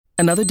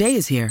Another day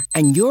is here,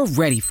 and you're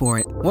ready for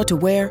it. What to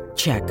wear?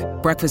 Check.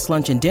 Breakfast,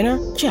 lunch, and dinner?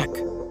 Check.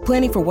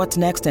 Planning for what's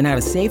next and how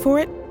to save for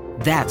it?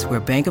 That's where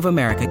Bank of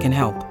America can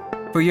help.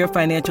 For your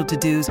financial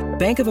to-dos,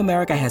 Bank of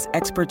America has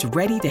experts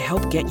ready to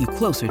help get you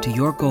closer to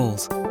your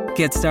goals.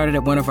 Get started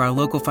at one of our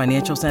local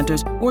financial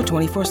centers or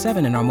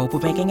 24/7 in our mobile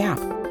banking app.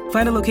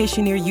 Find a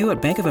location near you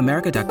at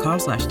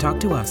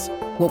bankofamerica.com/talktous.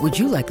 What would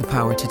you like the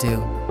power to do?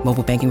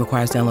 Mobile banking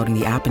requires downloading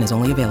the app and is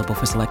only available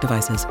for select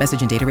devices.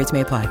 Message and data rates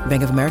may apply.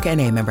 Bank of America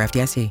N.A., member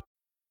FDIC.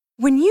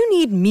 When you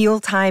need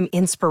mealtime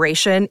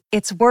inspiration,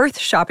 it's worth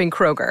shopping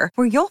Kroger,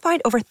 where you'll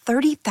find over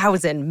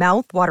 30,000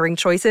 mouth-watering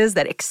choices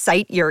that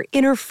excite your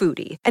inner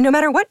foodie. And no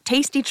matter what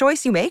tasty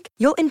choice you make,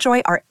 you'll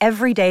enjoy our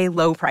everyday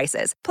low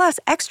prices, plus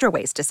extra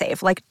ways to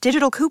save, like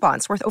digital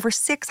coupons worth over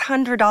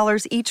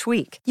 $600 each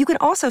week. You can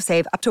also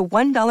save up to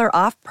 $1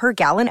 off per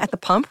gallon at the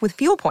pump with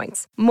fuel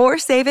points. More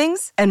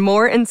savings and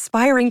more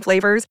inspiring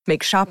flavors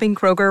make shopping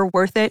Kroger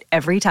worth it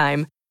every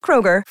time.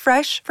 Kroger,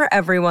 fresh for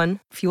everyone.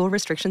 Fuel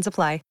restrictions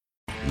apply.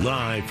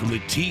 Live from the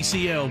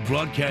TCL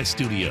broadcast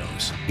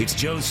studios, it's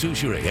Joe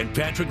Souchere and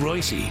Patrick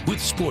Royce with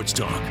Sports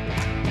Talk.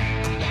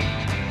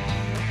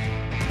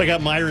 I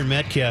got Myron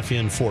Metcalf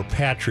in for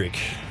Patrick.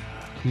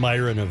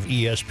 Myron of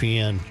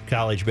ESPN,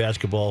 college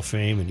basketball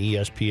fame, and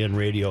ESPN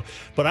radio.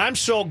 But I'm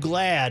so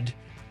glad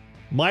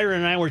Myron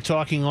and I were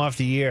talking off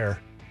the air.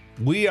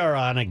 We are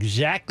on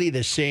exactly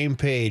the same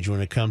page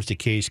when it comes to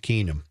Case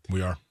Keenum.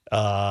 We are.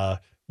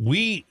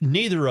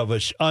 Neither of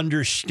us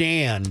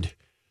understand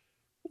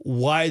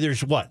why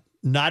there's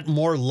not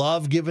more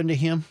love given to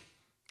him?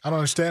 I don't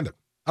understand it.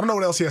 I don't know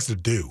what else he has to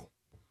do.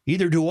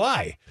 Either do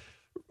I.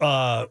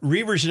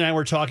 Reavers and I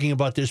were talking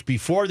about this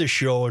before the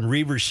show, and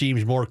Reavers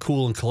seems more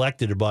cool and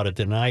collected about it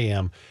than I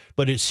am.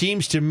 But it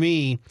seems to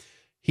me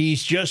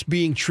he's just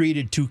being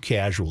treated too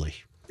casually.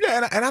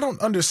 Yeah, and I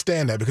don't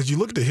understand that, because you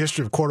look at the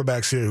history of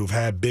quarterbacks here who've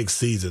had big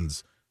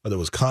seasons, whether it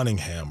was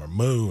Cunningham or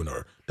Moon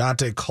or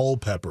Dante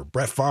Culpepper,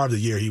 Brett Favre the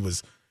year he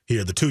was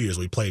here, the 2 years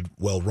we played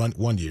well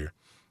one year.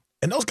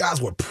 And those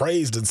guys were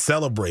praised and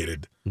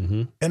celebrated.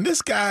 Mm-hmm. And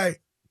this guy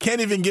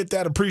can't even get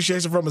that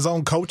appreciation from his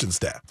own coaching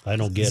staff. I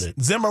don't get it.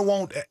 Zimmer,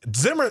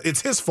 it's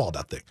his fault,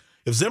 I think.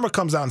 If Zimmer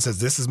comes out and says,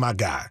 this is my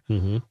guy,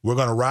 we're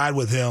going to ride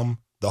with him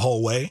the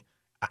whole way,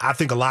 I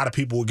think a lot of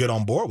people will get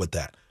on board with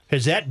that.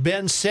 Has that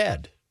been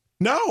said?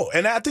 No,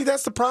 and I think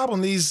that's the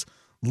problem, these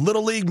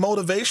little league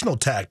motivational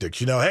tactics.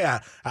 Hey,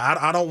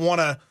 I don't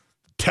want to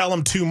tell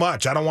him too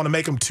much. I don't want to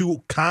make him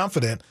too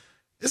confident.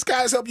 This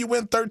guy's helped you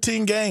win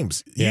 13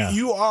 games. Yeah.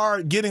 You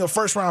are getting a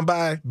first-round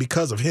bye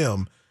because of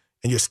him,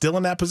 and you're still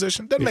in that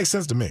position? Doesn't make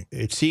sense to me.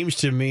 It seems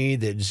to me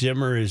that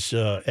Zimmer has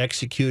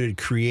executed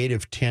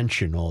creative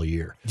tension all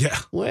year. Yeah.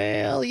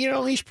 Well,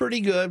 he's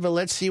pretty good, but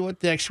let's see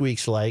what next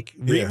week's like.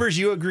 Yeah. Reavers,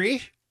 you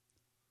agree?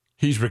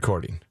 He's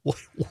recording. Where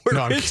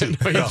No, I'm is kidding.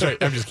 he? No,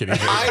 I'm just kidding.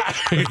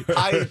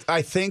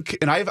 I think,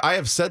 and I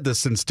have said this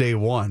since day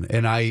one,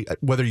 and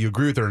whether you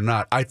agree with it or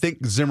not, I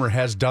think Zimmer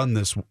has done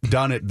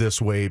it this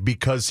way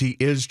because he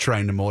is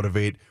trying to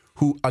motivate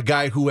a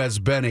guy who has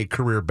been a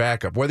career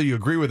backup. Whether you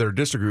agree with it or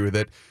disagree with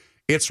it,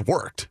 it's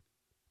worked.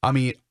 I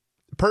mean,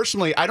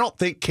 personally, I don't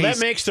think Case... That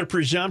makes the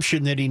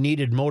presumption that he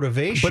needed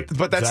motivation.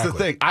 But that's the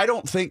thing. I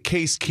don't think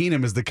Case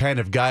Keenum is the kind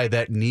of guy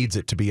that needs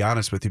it, to be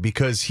honest with you,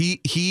 because he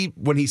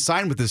when he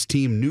signed with this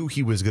team, knew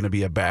he was going to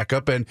be a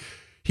backup, and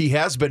he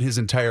has been his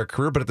entire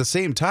career. But at the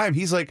same time,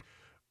 he's like,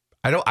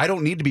 I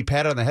don't need to be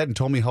patted on the head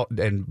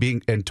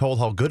and told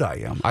how good I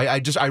am.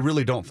 I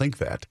really don't think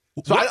that.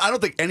 So I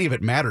don't think any of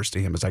it matters to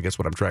him, is I guess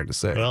what I'm trying to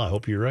say. Well, I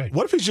hope you're right.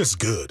 What if he's just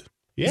good?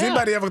 Yeah. Has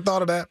anybody ever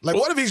thought of that? Like,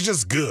 what if he's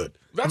just good?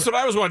 That's what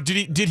I was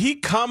wondering. Did he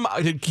come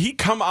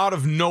out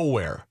of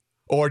nowhere,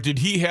 or did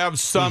he have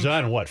some? He's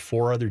on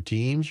 4 other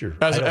teams, or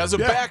as a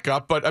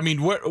backup? But I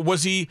mean,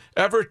 was he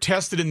ever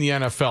tested in the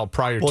NFL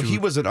prior to? Well, he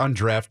was an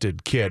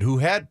undrafted kid who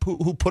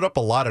put up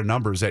a lot of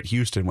numbers at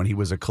Houston when he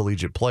was a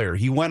collegiate player.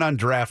 He went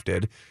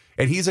undrafted,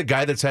 and he's a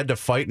guy that's had to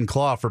fight and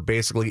claw for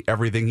basically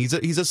everything. He's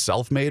a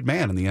self-made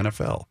man in the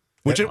NFL,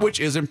 which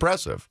is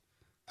impressive.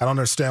 I don't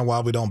understand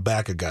why we don't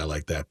back a guy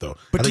like that, though.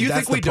 But do you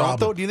think we don't,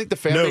 though? Do you think the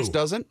fan base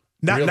doesn't?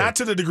 Not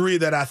to the degree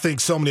that I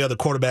think so many other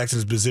quarterbacks in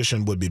his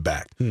position would be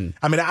backed.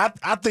 I mean,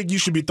 I think you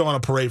should be throwing a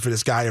parade for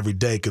this guy every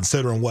day,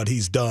 considering what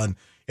he's done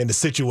in the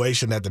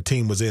situation that the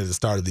team was in at the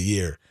start of the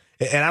year.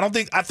 And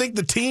I think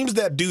the teams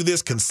that do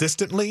this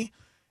consistently,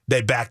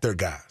 they back their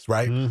guys,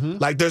 right? Mm-hmm.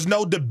 Like, there's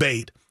no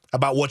debate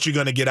about what you're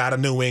going to get out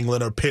of New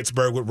England or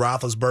Pittsburgh with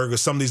Roethlisberger,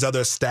 some of these other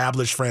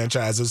established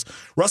franchises.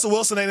 Russell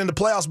Wilson ain't in the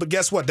playoffs, but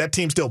guess what? That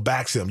team still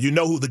backs him. You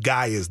know who the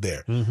guy is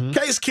there. Mm-hmm.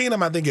 Case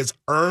Keenum, I think, has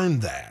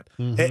earned that.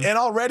 Mm-hmm. And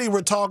already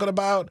we're talking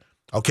about,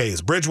 okay,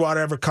 is Bridgewater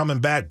ever coming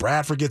back?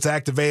 Bradford gets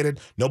activated.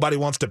 Nobody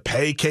wants to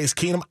pay Case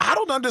Keenum. I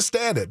don't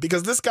understand it,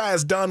 because this guy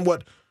has done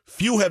what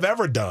few have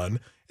ever done,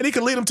 and he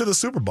can lead them to the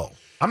Super Bowl.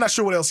 I'm not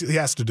sure what else he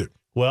has to do.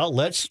 Well,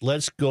 let's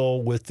go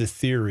with the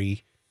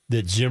theory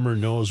that Zimmer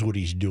knows what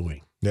he's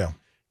doing. Yeah.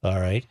 All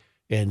right.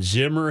 And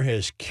Zimmer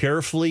has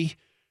carefully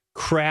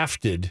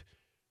crafted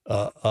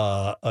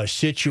a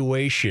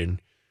situation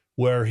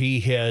where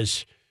he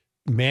has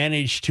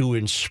managed to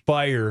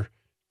inspire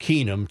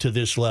Keenum to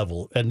this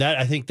level. And that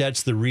I think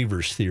that's the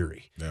Reavers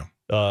theory. Yeah.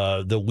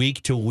 The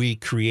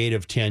week-to-week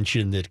creative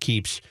tension that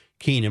keeps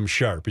Keenum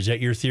sharp. Is that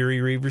your theory,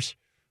 Reavers?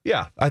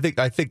 Yeah, I think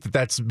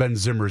that's been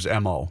Zimmer's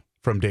MO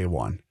from day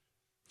one.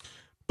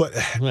 But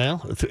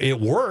Well, it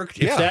worked.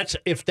 Yeah.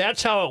 If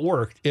that's how it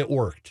worked, it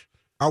worked.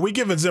 are we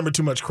giving Zimmer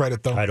too much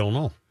credit, though? I don't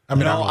know. I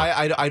mean,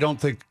 I don't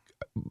think.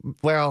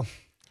 Well,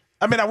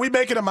 I mean, are we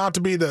making him out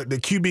to be the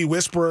QB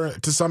whisperer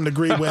to some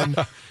degree when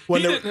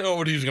He didn't know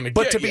what he was going to get.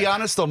 but to be yet.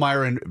 honest, though,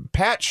 Myron,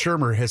 Pat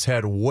Shurmur has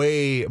had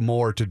way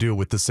more to do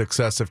with the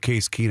success of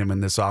Case Keenum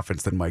in this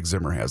offense than Mike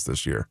Zimmer has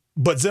this year.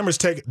 But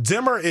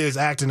Zimmer is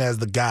acting as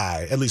the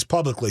guy, at least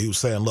publicly, who's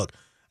saying, "Look,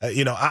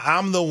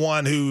 I'm the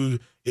one who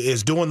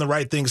is doing the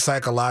right thing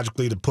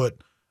psychologically to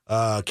put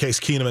Case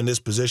Keenum in this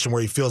position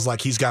where he feels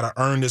like he's got to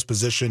earn this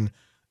position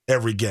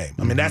every game."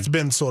 I mean, that's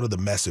been sort of the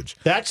message.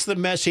 That's the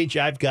message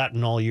I've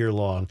gotten all year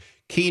long.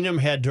 Keenum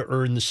had to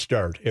earn the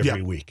start every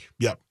Yep. week.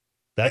 Yep.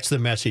 That's the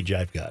message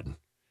I've gotten.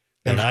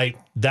 And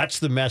that's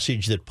the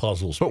message that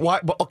puzzles me. But why?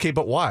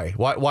 But why?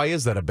 Why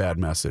is that a bad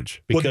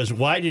message? Because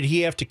why did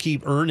he have to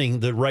keep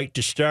earning the right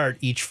to start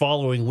each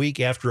following week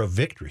after a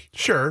victory?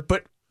 Sure,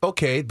 but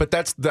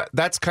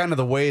that's kind of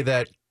the way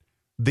that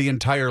the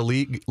entire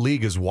league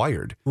is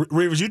wired.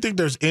 Reavers, you think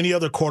there's any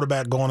other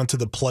quarterback going into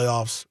the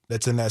playoffs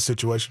that's in that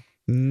situation?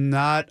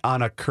 Not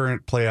on a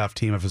current playoff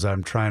team. As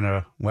I'm trying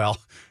to,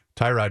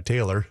 Tyrod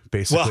Taylor,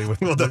 basically. We with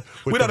don't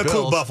the include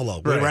Bills.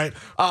 Buffalo, right?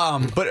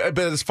 But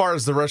as far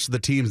as the rest of the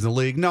teams in the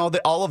league, no,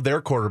 all of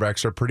their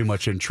quarterbacks are pretty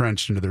much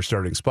entrenched into their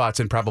starting spots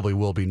and probably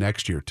will be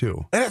next year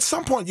too. And at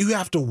some point, you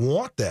have to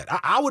want that.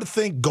 I would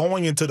think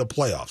going into the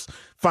playoffs,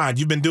 fine,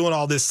 you've been doing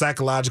all this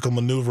psychological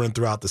maneuvering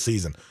throughout the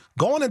season.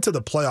 Going into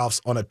the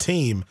playoffs on a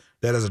team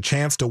that has a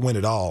chance to win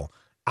it all,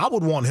 I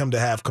would want him to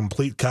have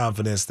complete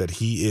confidence that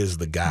he is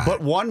the guy.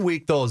 But 1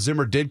 week though,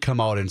 Zimmer did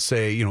come out and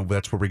say,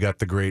 that's where we got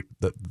the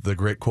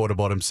great quote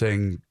about him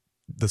saying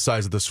the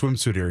size of the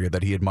swimsuit area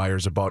that he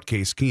admires about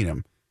Case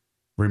Keenum.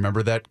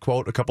 Remember that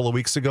quote a couple of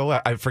weeks ago?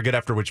 I forget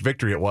after which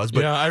victory it was,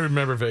 but yeah, I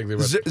remember vaguely.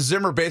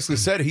 Zimmer basically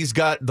said he's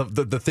got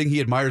the thing he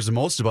admires the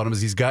most about him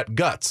is he's got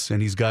guts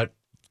and he's got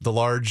the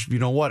large,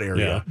 area.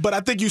 Yeah. But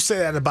I think you say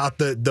that about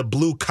the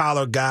blue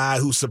collar guy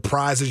who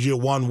surprises you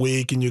 1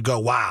 week and you go,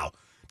 wow.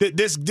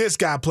 This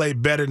guy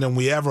played better than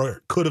we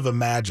ever could have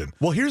imagined.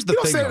 Well, here's the you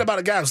don't thing. say that about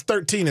a guy who's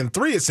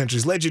 13-3 essentially.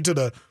 He's led you to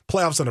the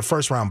playoffs in the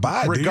first round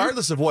bye.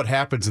 Regardless of what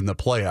happens in the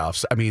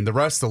playoffs, I mean, the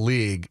rest of the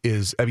league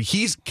is. I mean,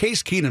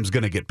 Case Keenum's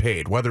going to get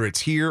paid, whether it's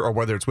here or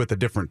whether it's with a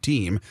different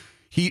team.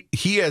 He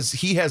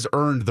has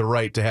earned the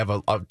right to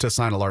have to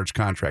sign a large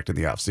contract in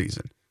the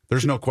offseason.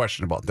 There's no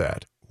question about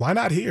that. Why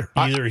not here?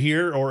 Either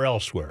here or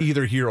elsewhere.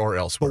 Either here or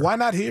elsewhere. But why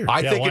not here?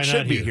 I think why it should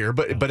not be here?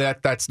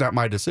 but that's not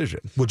my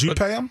decision. Would you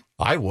pay him?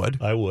 I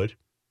would. I would.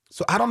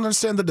 So I don't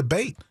understand the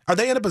debate. Are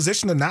they in a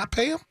position to not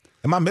pay him?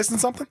 Am I missing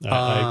something?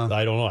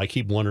 I don't know. I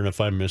keep wondering if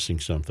I'm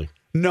missing something.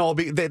 No,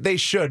 they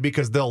should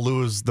because they'll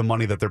lose the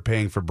money that they're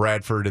paying for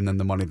Bradford and then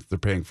the money that they're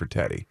paying for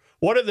Teddy.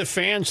 What do the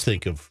fans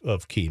think of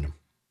Keenum?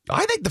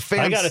 I think the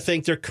fans. I got to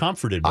think they're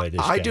comforted by this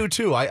guy. I do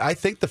too. I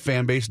think the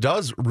fan base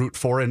does root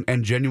for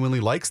and genuinely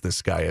likes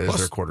this guy as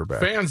their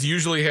quarterback. Fans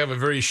usually have a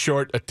very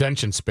short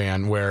attention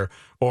span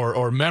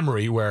or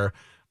memory where,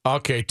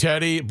 okay,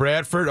 Teddy,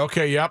 Bradford,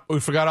 okay, yep, we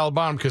forgot all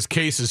about him because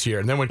Case is here.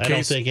 And then when I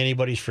don't think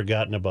anybody's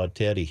forgotten about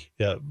Teddy.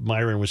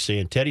 Myron was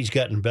saying Teddy's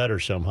gotten better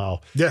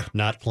somehow. Yeah.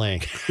 Not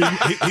playing.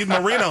 He's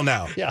Marino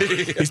now. Yeah.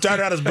 He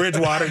started out as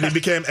Bridgewater and he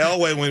became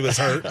Elway when he was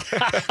hurt.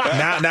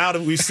 Now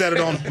that we set it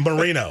on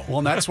Marino. Well,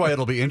 and that's why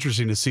it'll be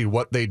interesting to see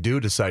what they do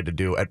decide to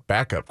do at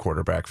backup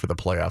quarterback for the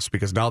playoffs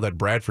because now that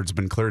Bradford's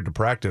been cleared to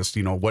practice,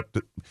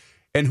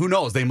 and who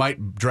knows, they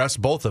might dress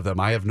both of them.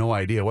 I have no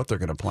idea what they're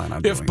going to plan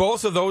on doing. If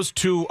both of those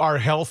two are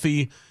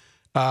healthy,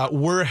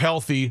 were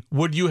healthy,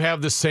 would you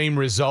have the same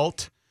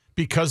result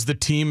because the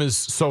team is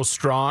so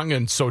strong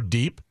and so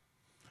deep?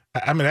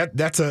 I mean,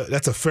 that's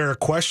a fair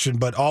question,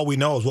 but all we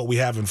know is what we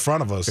have in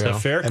front of us. It's a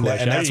fair question.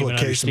 And that's I what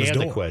didn't even Kasem is understand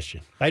doing. the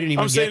question. I didn't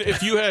even I'm get saying that.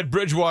 if you had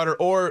Bridgewater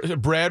or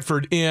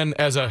Bradford in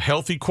as a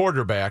healthy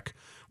quarterback,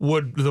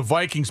 would the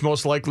Vikings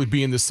most likely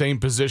be in the same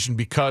position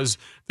because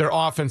their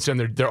offense and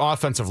their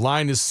offensive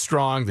line is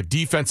strong, the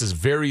defense is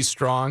very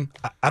strong?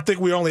 I think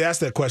we only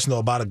asked that question, though,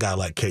 about a guy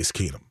like Case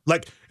Keenum.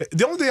 Like,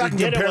 the only thing I can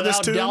did it compare this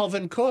without to...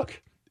 Dalvin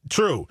Cook.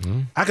 True.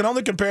 I can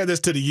only compare this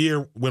to the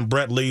year when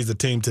Brett leads the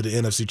team to the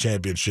NFC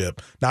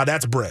Championship. Now,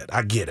 that's Brett.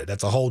 I get it.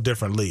 That's a whole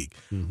different league.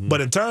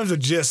 But in terms of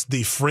just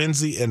the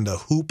frenzy and the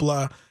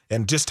hoopla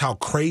and just how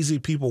crazy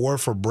people were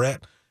for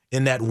Brett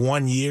in that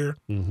 1 year,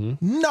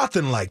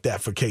 nothing like that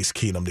for Case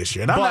Keenum this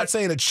year. And I'm not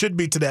saying it should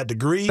be to that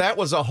degree. that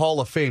was a Hall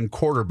of Fame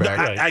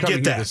quarterback I coming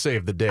get that. here to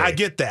save the day. I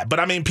get that. But,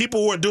 I mean,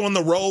 people were doing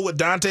the role with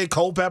Dante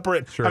Culpepper.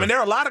 And, Sure. I mean, there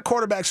are a lot of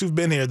quarterbacks who've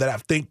been here that I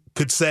think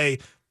could say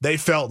they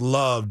felt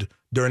loved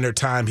during their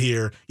time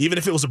here, even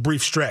if it was a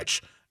brief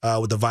stretch.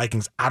 with the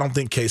Vikings. I don't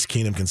think Case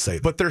Keenum can say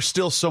that. But there's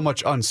still so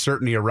much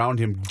uncertainty around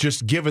him,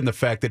 just given the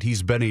fact that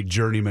he's been a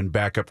journeyman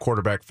backup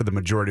quarterback for the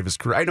majority of his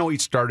career. I know he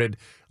started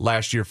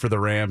last year for the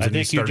Rams, and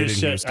he started in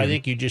Houston. I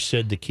think you just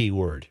said the key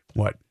word.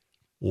 What?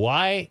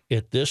 Why,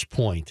 at this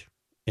point,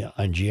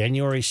 on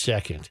January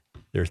 2nd,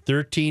 they're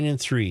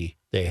 13-3.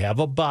 They have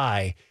a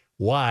bye.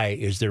 Why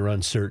is there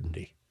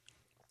uncertainty?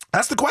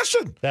 That's the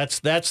question.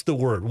 That's the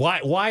word.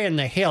 Why in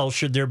the hell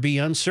should there be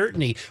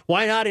uncertainty?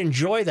 Why not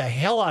enjoy the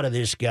hell out of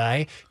this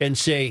guy and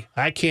say,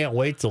 I can't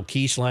wait till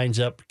Casey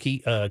lines up.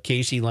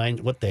 Casey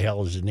lines. What the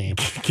hell is his name?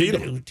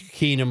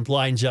 Keenum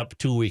lines up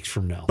 2 weeks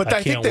from now. But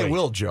I think they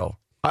will, Joe.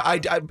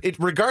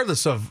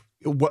 Regardless of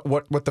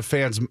what the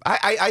fans,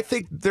 I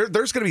think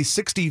there's going to be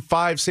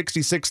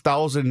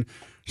 66,000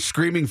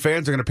 screaming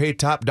fans are going to pay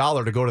top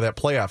dollar to go to that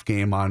playoff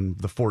game on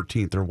the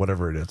 14th or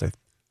whatever it is.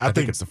 I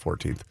think it's the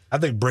 14th. I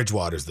think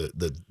Bridgewater's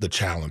the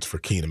challenge for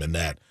Keenum in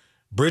that.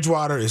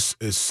 Bridgewater is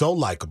so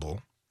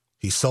likable.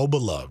 He's so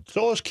beloved.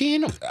 So is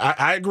Keenum.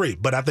 I agree.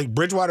 But I think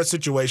Bridgewater's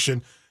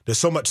situation, there's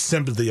so much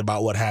sympathy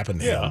about what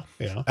happened to him.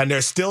 Yeah. And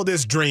there's still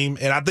this dream.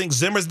 And I think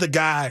Zimmer's the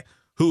guy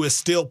who is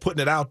still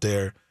putting it out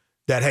there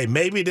that, hey,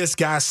 maybe this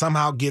guy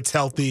somehow gets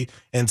healthy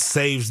and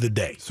saves the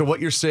day. So what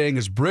you're saying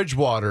is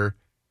Bridgewater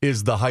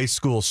is the high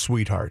school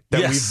sweetheart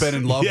that we've been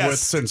in love with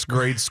since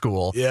grade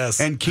school. Yes.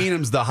 And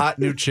Keenum's the hot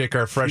new chick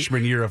our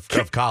freshman year of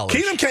college.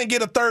 Keenum can't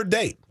get a third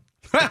date.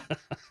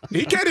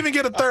 He can't even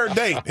get a third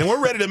date, and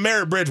we're ready to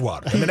marry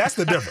Bridgewater. I mean, that's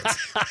the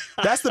difference.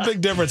 That's the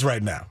big difference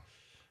right now.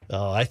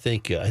 Oh, I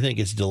think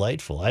it's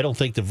delightful. I don't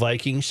think the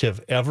Vikings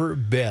have ever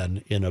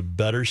been in a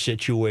better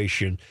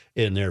situation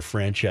in their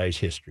franchise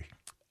history.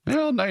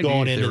 Well,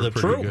 going into the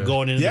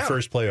Yeah.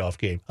 first playoff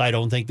game. I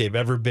don't think they've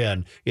ever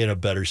been in a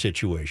better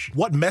situation.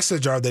 What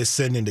message are they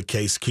sending to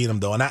Case Keenum,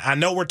 though? And I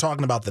know we're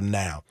talking about the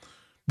now,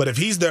 but if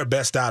he's their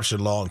best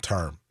option long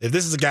term, if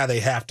this is a guy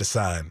they have to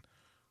sign,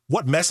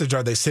 what message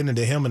are they sending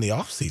to him in the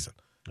offseason?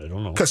 I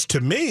don't know. Because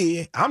to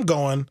me, I'm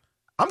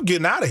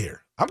getting out of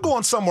here. I'm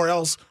going somewhere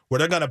else where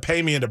they're going to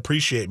pay me and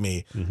appreciate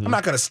me. Mm-hmm. I'm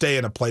not going to stay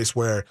in a place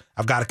where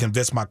I've got to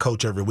convince my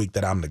coach every week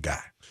that I'm the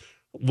guy.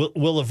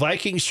 Will the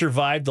Vikings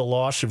survive the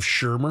loss of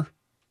Shermer?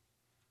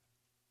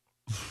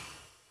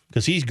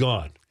 Because he's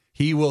gone.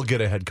 He will get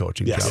a head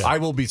coaching job. Yeah. I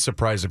will be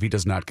surprised if he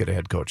does not get a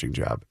head coaching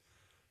job.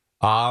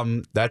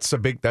 That's a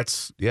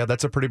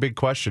pretty big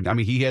question. I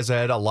mean, he has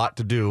had a lot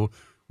to do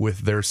with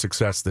their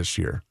success this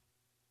year.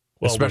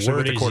 Well, especially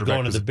with the he's quarterback.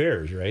 going to the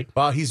Bears, right?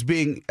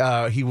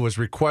 He was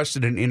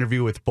requested an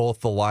interview with both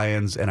the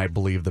Lions and I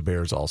believe the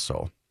Bears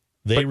also.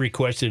 They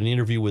requested an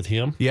interview with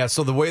him? Yeah,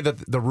 so the way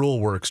that the rule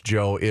works,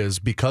 Joe, is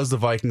because the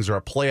Vikings are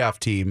a playoff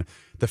team,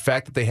 the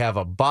fact that they have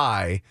a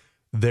bye,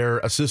 their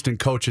assistant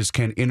coaches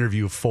can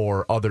interview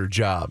for other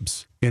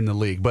jobs in the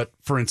league. But,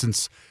 for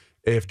instance,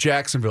 if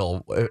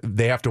Jacksonville,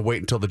 they have to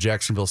wait until the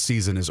Jacksonville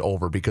season is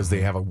over because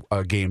they have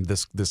a game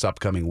this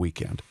upcoming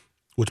weekend.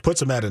 Which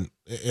puts him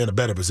in a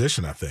better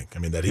position, I think. I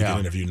mean, that he can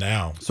interview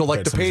now. So,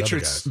 like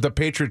the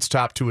Patriots'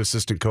 top two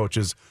assistant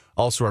coaches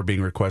also are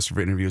being requested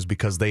for interviews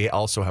because they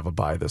also have a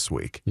bye this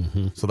week.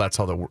 Mm-hmm. So that's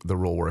how the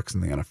rule works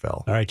in the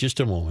NFL. All right, just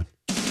a moment.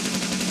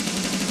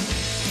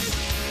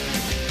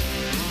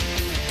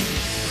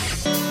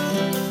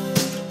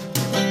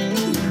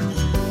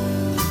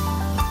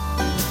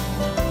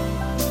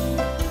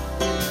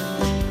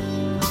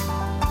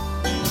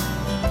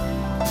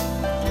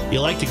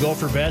 You like to go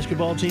for a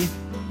basketball team?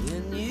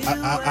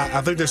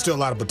 I think there's still a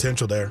lot of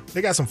potential there.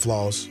 They got some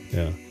flaws.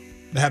 Yeah.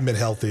 They haven't been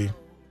healthy.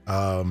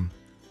 I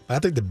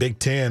think the Big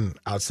Ten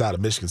outside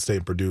of Michigan State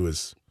and Purdue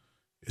is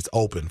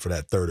open for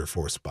that third or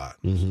fourth spot.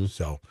 Mm-hmm.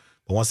 So,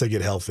 but once they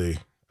get healthy,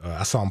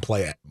 I saw them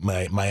play at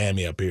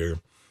Miami up here.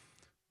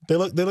 They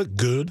look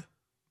good,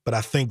 but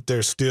I think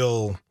they're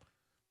still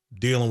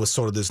dealing with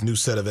sort of this new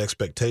set of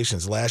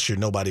expectations. Last year,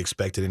 nobody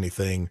expected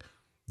anything.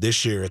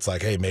 This year, it's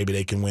like, hey, maybe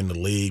they can win the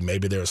league.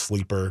 Maybe they're a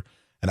sleeper.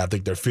 And I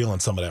think they're feeling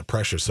some of that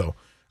pressure. So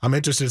I'm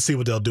interested to see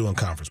what they'll do in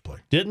conference play.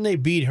 Didn't they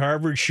beat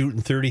Harvard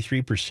shooting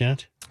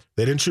 33%?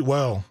 They didn't shoot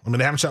well. I mean,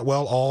 they haven't shot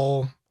well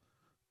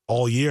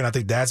all year. And I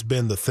think that's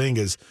been the thing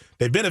is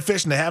they've been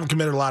efficient. They haven't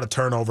committed a lot of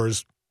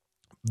turnovers.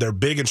 They're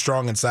big and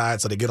strong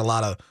inside, so they get a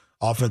lot of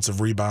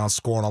offensive rebounds,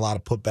 scoring a lot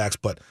of putbacks,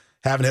 but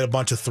haven't hit a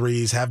bunch of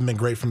threes, haven't been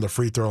great from the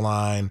free throw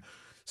line.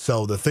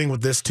 So the thing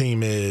with this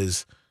team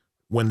is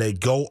when they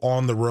go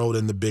on the road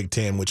in the Big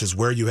Ten, which is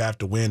where you have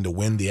to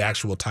win the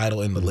actual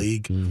title in the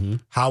league,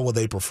 how will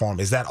they perform?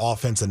 Is that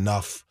offense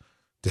enough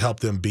to help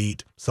them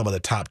beat some of the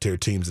top-tier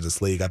teams in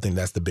this league? I think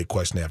that's the big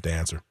question they have to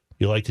answer.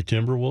 You like the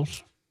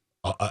Timberwolves?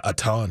 A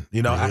ton.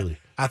 You know, really?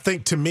 I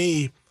think to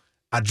me,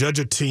 I judge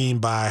a team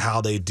by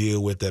how they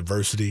deal with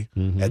adversity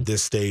at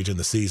this stage in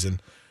the season.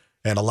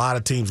 And a lot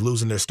of teams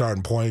losing their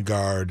starting point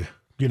guard,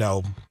 you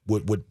know,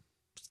 would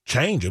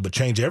change it, would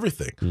change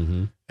everything.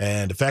 Mm-hmm.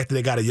 And the fact that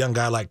they got a young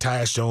guy like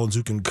Tyus Jones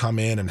who can come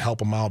in and help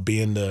them out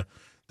being the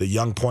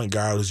young point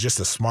guard who's just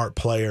a smart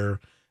player,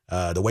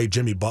 the way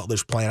Jimmy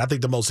Butler's playing. I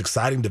think the most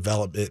exciting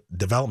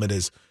development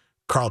is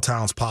Karl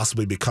Towns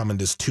possibly becoming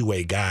this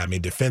two-way guy. I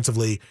mean,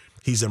 defensively,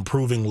 He's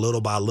improving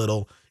little by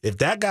little. If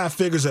that guy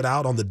figures it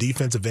out on the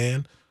defensive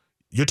end,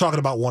 you're talking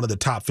about one of the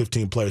top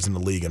 15 players in the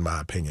league, in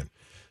my opinion.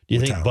 Do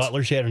you think Towns.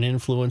 Butler's had an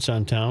influence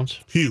on Towns?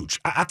 Huge.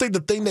 I think the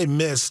thing they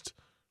missed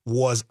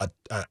was a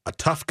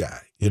tough guy,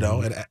 you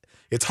know, and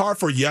it's hard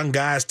for young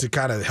guys to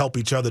kind of help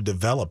each other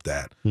develop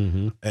that.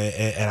 And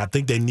I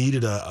think they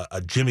needed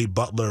a Jimmy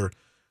Butler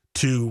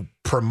to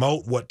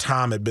promote what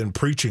Tom had been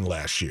preaching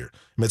last year. I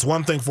mean, it's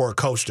one thing for a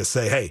coach to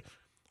say, hey,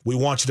 we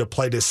want you to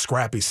play this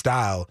scrappy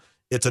style.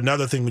 It's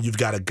another thing when you've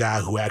got a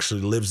guy who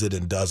actually lives it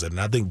and does it. And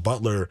I think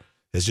Butler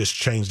has just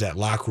changed that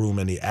locker room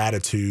and the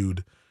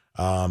attitude.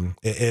 And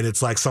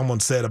it's like someone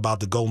said about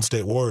the Golden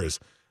State Warriors.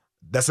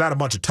 That's not a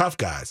bunch of tough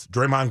guys.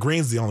 Draymond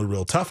Green's the only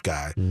real tough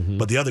guy,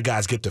 but the other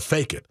guys get to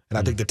fake it. And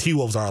I think the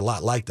T-Wolves are a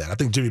lot like that. I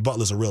think Jimmy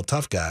Butler's a real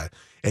tough guy,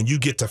 and you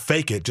get to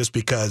fake it just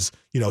because,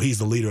 you know, he's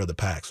the leader of the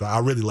pack. So I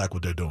really like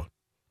what they're doing.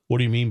 What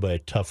do you mean by a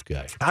tough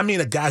guy? I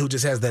mean a guy who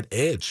just has that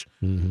edge.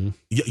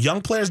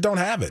 Young players don't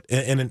have it.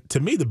 And to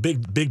me, the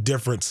big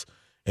difference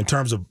in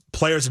terms of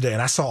players today,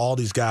 and I saw all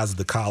these guys at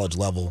the college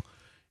level,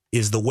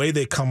 is the way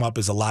they come up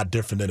is a lot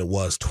different than it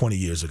was 20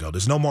 years ago.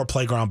 There's no more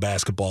playground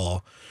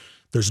basketball.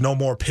 There's no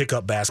more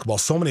pickup basketball.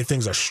 So many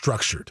things are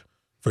structured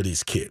for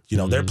these kids. You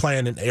know, they're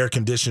playing in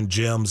air-conditioned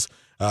gyms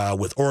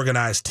with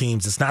organized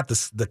teams. It's not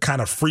the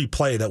kind of free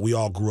play that we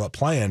all grew up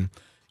playing.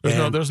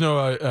 There's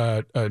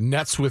no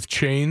nets with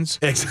chains.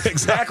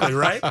 Exactly,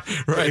 right?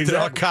 Right. Exactly. They're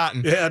all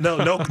cotton. Yeah,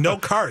 no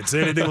carts,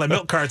 anything like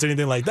milk carts,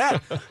 anything like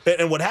that.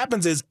 And what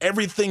happens is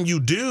everything you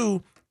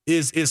do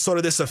is sort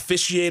of this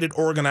officiated,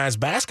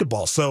 organized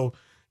basketball. So,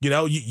 you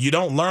know, you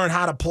don't learn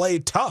how to play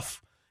tough.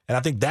 And I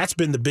think that's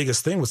been the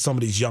biggest thing with some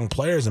of these young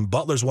players. And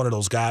Butler's one of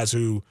those guys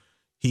who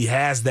he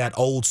has that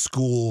old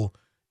school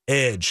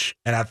edge.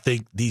 And I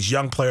think these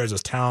young players,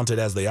 as talented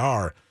as they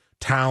are,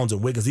 Towns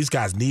and Wiggins, these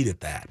guys needed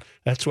that.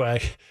 That's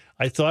why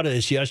I thought of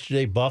this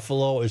yesterday.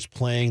 Buffalo is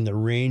playing the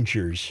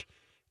Rangers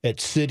at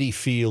Citi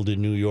Field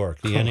in New York,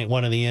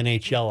 one of the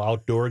NHL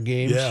outdoor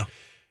games. Yeah.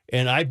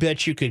 And I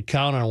bet you could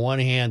count on one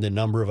hand the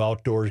number of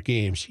outdoor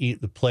games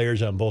the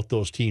players on both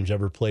those teams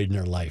ever played in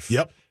their life.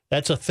 Yep.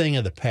 That's a thing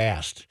of the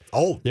past.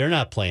 Oh. They're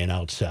not playing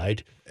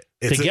outside.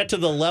 To get to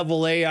the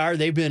level they are,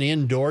 they've been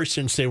indoors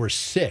since they were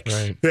 6.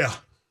 Right. Yeah.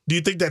 Do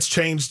you think that's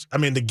changed? I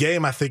mean, the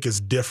game, I think, is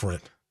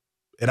different.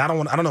 And I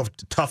don't know if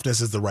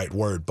toughness is the right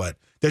word, but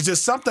there's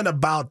just something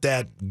about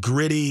that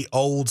gritty,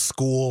 old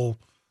school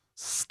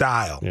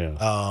style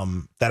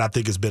that I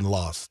think has been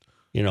lost.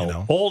 You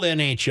know, old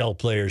NHL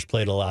players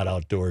played a lot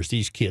outdoors.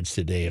 These kids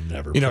today have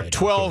never played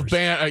 12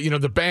 outdoors.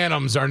 the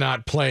Bantams are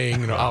not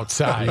playing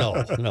outside.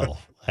 No.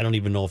 I don't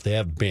even know if they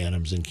have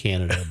Bantams in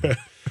Canada. But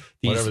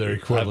whatever their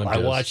equivalent is. I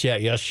watched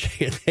that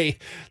yesterday.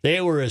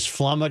 They were as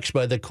flummoxed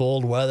by the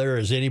cold weather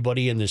as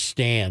anybody in the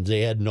stands. They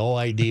had no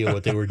idea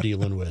what they were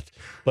dealing with.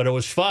 But it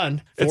was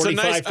fun.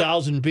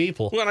 45,000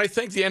 people. Well, and I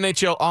think the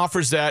NHL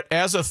offers that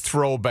as a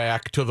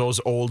throwback to those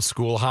old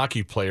school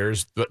hockey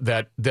players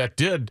that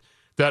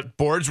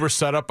boards were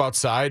set up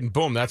outside, and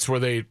boom, that's where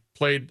they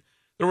played.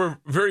 There were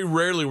very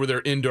rarely were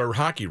there indoor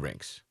hockey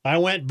rinks. I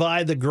went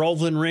by the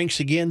Groveland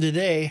rinks again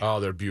today. Oh,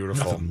 they're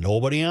beautiful.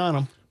 Nobody on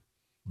them.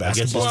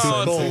 Basketball's it's too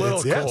a cold.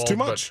 little cold. It's too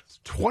much.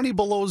 20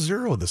 below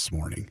zero this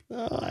morning.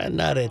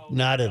 Not at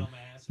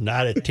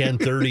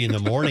 10:30 in the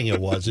morning. It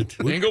wasn't.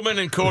 Engelman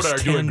and Coda are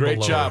doing a great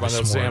job on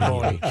that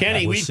Zamboni.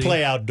 Kenny, we'd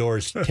play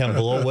outdoors 10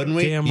 below, wouldn't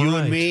we? Damn you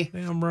right. and me.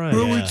 Damn right.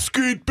 Yeah. We'd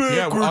skate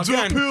backwards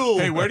uphill.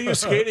 Hey, where do you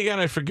skate again?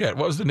 I forget.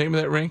 What was the name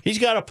of that rink? He's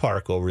got a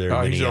park over there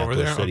in he's Minneapolis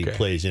over there? that he Okay.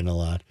 plays in a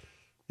lot.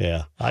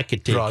 Yeah, I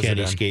could take Draws it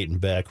Kenny in. skating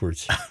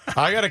backwards.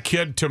 I got a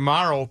kid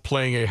tomorrow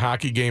playing a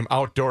hockey game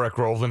outdoor at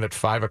Groveland at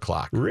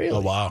 5:00. Really? Oh,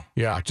 wow.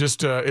 Yeah,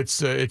 just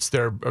it's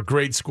their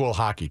grade school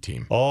hockey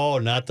team. Oh,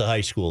 not the high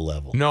school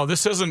level. No,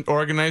 this isn't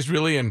organized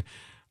really, and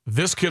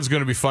this kid's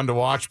going to be fun to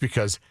watch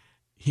because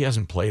he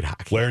hasn't played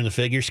hockey. Wearing the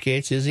figure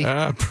skates, is he?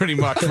 Pretty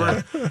much.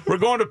 We're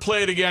going to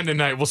play it again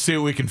tonight. We'll see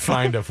what we can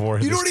find for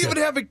him. You don't even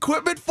have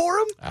equipment for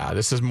him?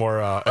 This is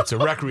more. It's a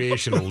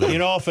recreational league. You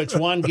know, if it's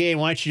one game,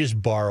 why don't you just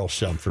borrow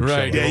some from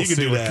Right, someone? Yeah, We'll you can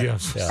see do what that.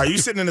 gives. Yeah. Are you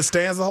sitting in the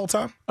stands the whole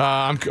time?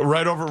 I'm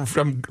right over.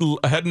 I'm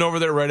heading over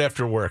there right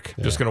after work.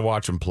 Just going to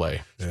watch him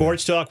play.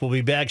 Sports Talk will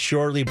be back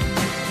shortly.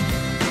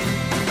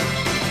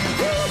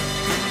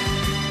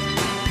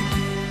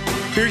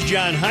 Here's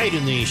John Haidt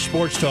in the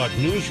Sports Talk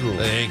newsroom.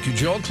 Thank you,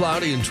 Joe.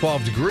 Cloudy and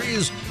 12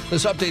 degrees.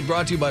 This update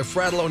brought to you by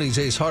Fratelloni's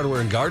Ace Hardware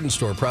and Garden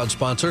Store, proud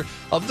sponsor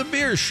of The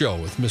Beer Show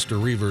with Mr.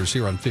 Reavers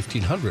here on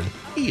 1500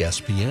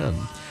 ESPN.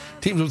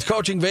 Teams with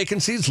coaching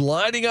vacancies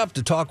lining up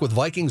to talk with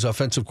Vikings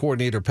offensive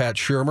coordinator Pat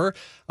Shurmur.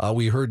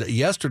 We heard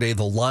yesterday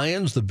the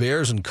Lions, the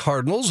Bears, and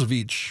Cardinals have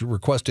each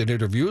requested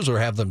interviews or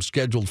have them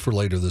scheduled for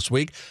later this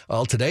week.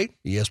 Today,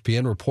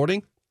 ESPN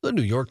reporting the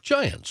New York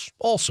Giants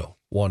also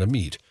want to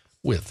meet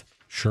with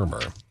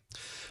Shurmur.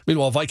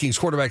 Meanwhile, Vikings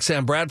quarterback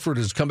Sam Bradford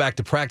has come back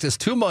to practice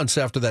 2 months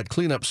after that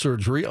cleanup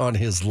surgery on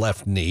his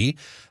left knee.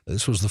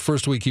 This was the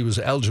first week he was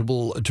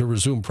eligible to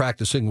resume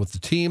practicing with the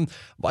team.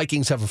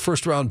 Vikings have a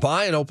first-round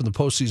bye and open the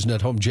postseason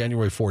at home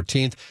January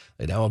 14th.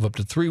 They now have up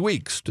to 3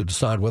 weeks to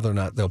decide whether or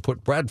not they'll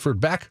put Bradford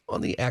back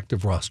on the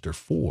active roster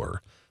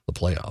for the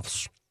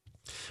playoffs.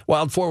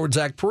 Wild forward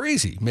Zach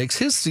Parise makes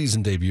his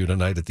season debut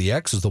tonight at the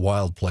X as the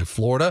Wild play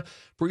Florida.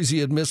 Parise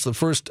had missed the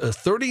first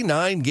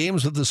 39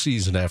 games of the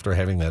season after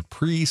having that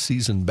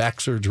preseason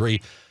back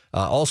surgery.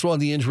 Also on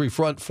the injury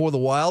front for the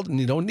Wild,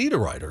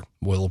 Niederreiter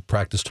will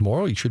practice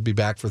tomorrow. He should be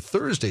back for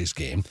Thursday's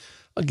game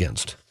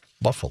against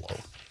Buffalo.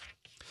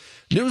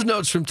 News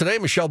notes from today.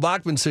 Michelle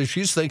Bachmann says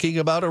she's thinking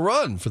about a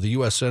run for the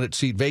U.S. Senate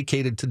seat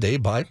vacated today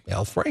by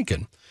Al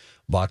Franken.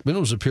 Bachmann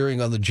was appearing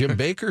on the Jim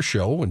Baker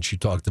Show when she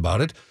talked about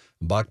it.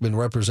 Bachmann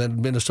represented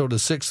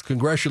Minnesota's 6th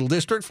Congressional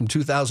District from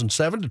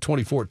 2007 to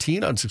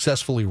 2014,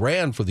 unsuccessfully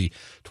ran for the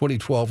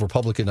 2012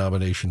 Republican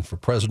nomination for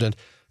president.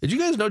 Did you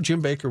guys know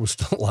Jim Baker was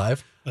still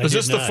alive? Is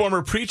this the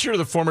former preacher or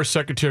the former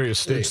Secretary of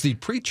State? It's the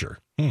preacher.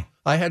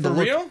 I had to For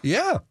look. real?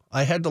 Yeah,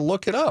 I had to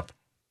look it up.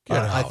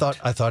 I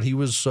thought he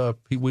was.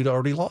 We'd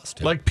already lost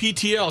him. Like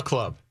PTL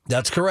Club.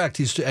 That's correct.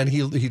 He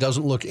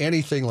doesn't look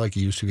anything like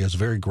he used to. He has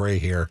very gray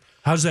hair.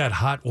 How's that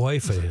hot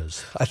wife of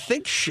his? I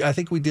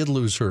think we did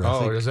lose her. I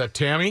think Is that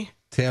Tammy?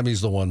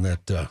 Tammy's the one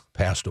that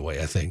passed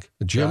away. I think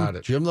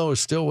Jim though is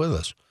still with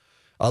us.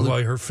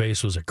 Boy, her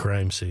face was a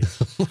crime scene.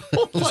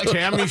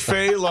 Tammy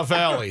Faye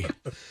LaValle.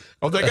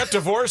 Oh, they got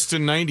divorced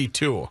in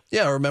 92.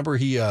 Yeah, I remember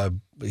he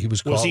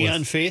was caught. Was he with,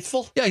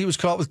 unfaithful? Yeah, he was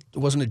caught with.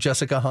 Wasn't it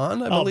Jessica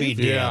Hahn? I believe.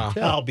 Damned.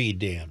 Yeah. I'll be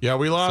damned. Yeah,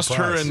 we lost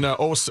Surprise. her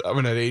in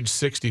 07 at age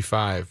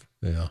 65.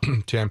 Yeah.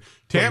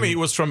 Tammy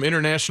was from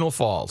International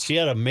Falls. She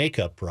had a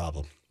makeup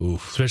problem.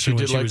 Especially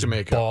when did she like was to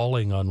make up.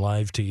 bawling on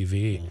live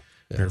TV.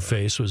 Her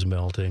face was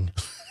melting.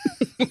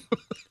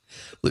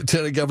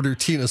 Lieutenant Governor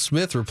Tina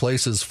Smith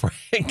replaces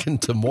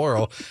Franken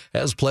tomorrow,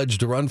 has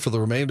pledged to run for the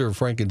remainder of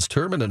Franken's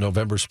term in a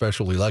November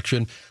special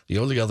election. The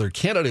only other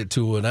candidate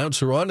to announce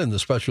her run in the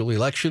special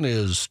election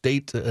is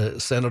State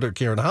Senator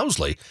Karen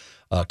Housley.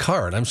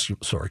 Karen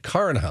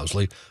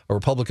Housley, a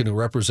Republican who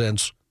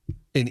represents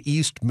an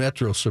East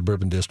Metro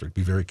suburban district.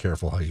 Be very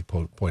careful how you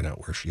point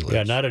out where she lives.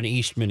 Yeah, not in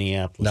East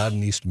Minneapolis. Not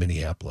in East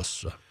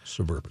Minneapolis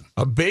suburban.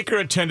 Baker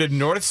attended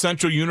North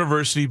Central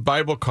University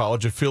Bible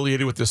College,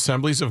 affiliated with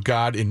Assemblies of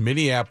God in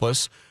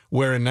Minneapolis,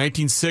 where in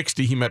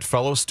 1960 he met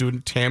fellow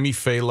student Tammy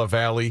Faye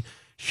LaValle.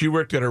 She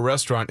worked at a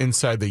restaurant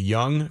inside the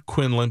Young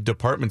Quinlan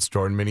department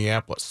store in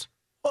Minneapolis.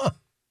 Huh.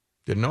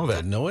 Didn't know that.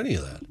 Didn't know any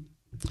of that.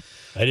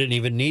 I didn't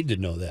even need to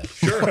know that.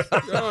 Sure.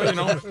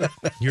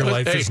 Your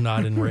life is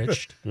not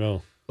enriched.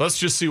 No. Let's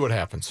just see what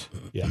happens.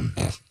 Yeah.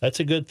 That's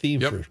a good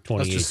theme for 2018.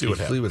 Let's just see what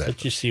happens.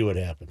 Let's just see what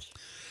happens.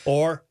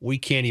 Or we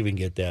can't even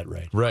get that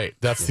right. Right.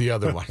 That's the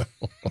other one.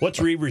 What's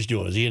Reavers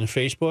doing? Is he in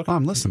Facebook?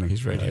 I'm listening.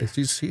 He's right here.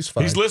 He's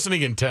fine. He's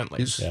listening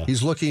intently.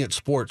 He's looking at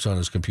sports on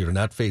his computer,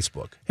 not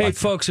Facebook. Hey,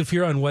 folks, if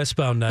you're on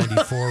westbound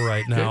 94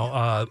 right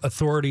now,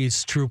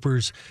 authorities,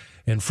 troopers,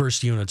 and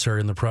first units are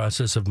in the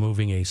process of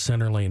moving a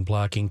center lane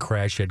blocking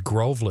crash at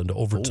Groveland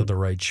over to the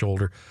right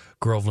shoulder.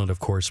 Groveland, of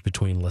course,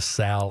 between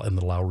LaSalle and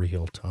the Lowry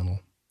Hill Tunnel.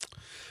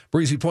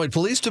 Breezy Point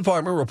Police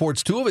Department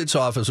reports 2 of its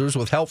officers,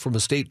 with help from a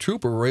state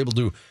trooper, were able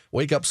to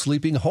wake up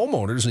sleeping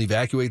homeowners and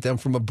evacuate them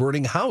from a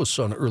burning house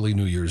on early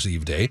New Year's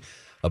Eve day.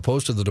 A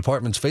post to the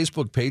department's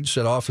Facebook page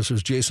said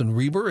officers Jason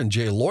Reber and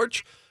Jay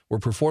Lorch were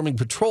performing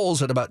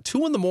patrols at about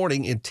 2 in the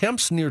morning in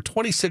temps near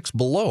 26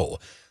 below.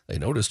 They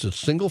noticed a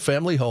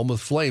single-family home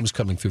with flames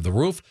coming through the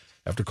roof.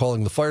 After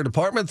calling the fire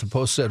department, the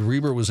post said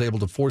Reber was able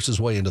to force his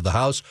way into the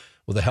house.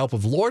 With the help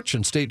of Lorch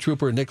and State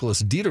Trooper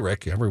Nicholas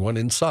Diederich, everyone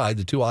inside,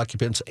 the 2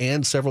 occupants,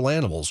 and several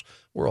animals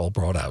were all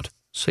brought out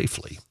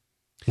safely.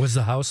 Was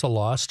the house a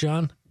loss,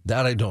 John?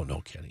 That I don't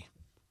know, Kenny.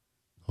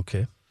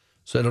 Okay.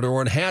 Senator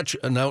Orrin Hatch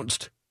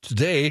announced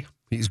today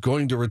he's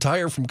going to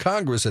retire from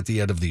Congress at the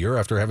end of the year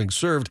after having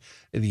served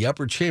in the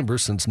upper chamber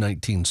since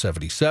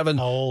 1977.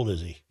 How old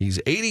is he?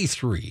 He's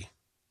 83.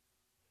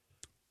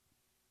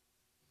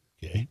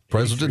 Okay.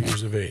 President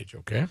years of age,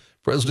 okay?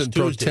 President It's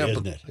Pro Tuesday, Tem.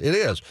 isn't it? It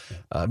is.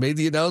 Made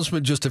the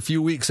announcement just a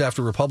few weeks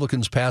after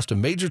Republicans passed a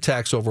major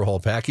tax overhaul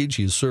package.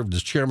 He has served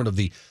as chairman of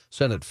the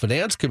Senate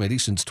Finance Committee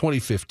since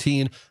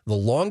 2015, the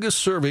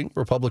longest-serving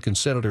Republican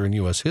senator in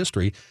U.S.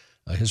 history.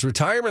 His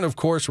retirement, of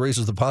course,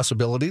 raises the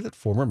possibility that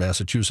former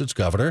Massachusetts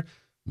Governor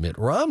Mitt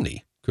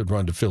Romney could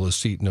run to fill his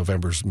seat in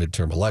November's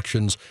midterm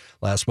elections.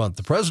 Last month,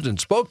 the president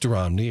spoke to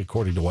Romney,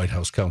 according to White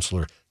House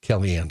counselor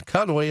Kellyanne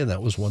Conway, and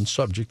that was one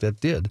subject that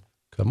did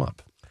come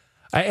up.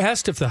 I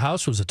asked if the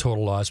house was a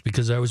total loss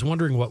because I was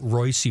wondering what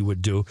Royce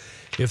would do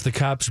if the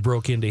cops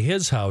broke into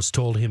his house,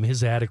 told him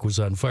his attic was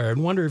on fire. I'd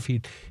wonder if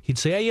he'd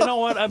say, hey, you know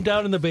what? I'm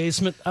down in the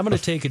basement. I'm going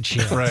to take a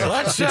chance. Right.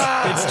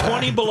 It's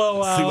 20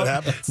 below out. See what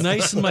happens.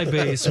 Nice in my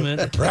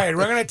basement. Right,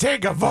 we're going to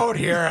take a vote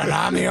here, and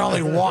I'm the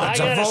only one. I It's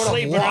a gotta vote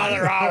sleep of one.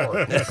 another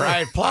hour.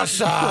 Right, plus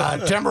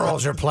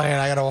Timberwolves are playing.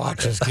 I got to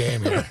watch this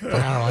game here.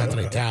 Carmelo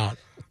Anthony Town.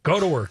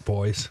 Go to work,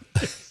 boys.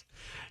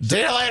 See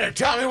you later.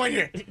 Tell me when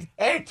you're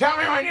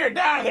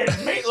down. There's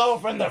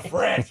meatloaf in the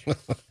fridge.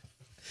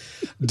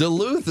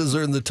 Duluth has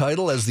earned the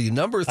title as the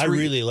number 3. I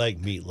really like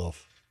meatloaf.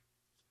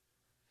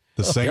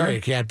 The singer?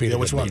 You can't beat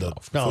which one?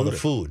 The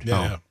food.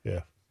 Yeah.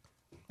 Yeah.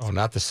 Oh,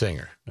 not the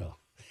singer. No.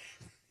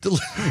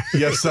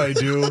 Yes, I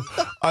do.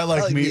 I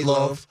like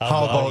meatloaf.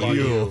 How about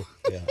you?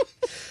 Yeah.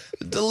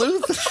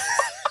 Duluth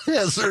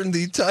has earned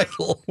the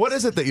title. What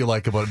is it that you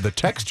like about it? The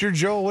texture,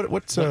 Joe?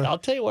 What's I'll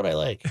tell you what I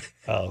like.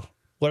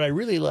 What I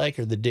really like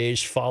are the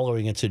days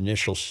following its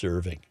initial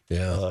serving.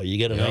 Yeah. You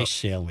get a nice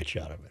sandwich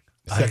out of it.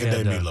 Second day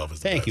had, meatloaf is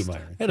the Thank you, best.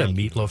 Myron. I had a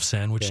meatloaf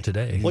sandwich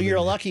today. Well, you're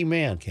a lucky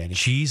man, Kenny.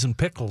 Cheese and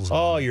pickles. Oh,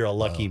 on it. you're a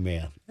lucky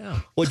man.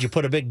 Yeah. Would you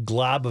put a big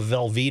glob of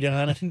Velveeta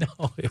on it?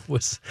 No,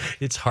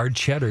 it's hard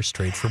cheddar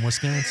straight from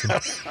Wisconsin.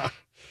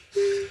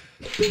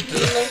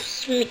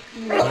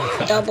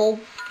 Meatloaf, double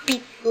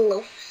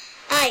meatloaf.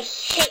 I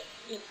hate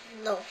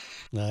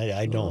meatloaf.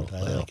 I don't.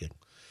 I like it.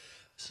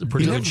 It's a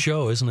pretty good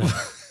show, isn't it?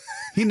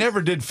 He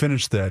never did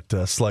finish that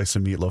slice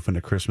of meatloaf in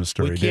A Christmas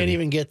Story, We did can't he?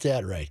 even get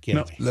that right, can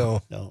we?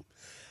 No.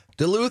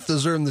 Duluth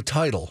has earned the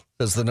title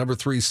as the number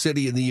 3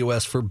 city in the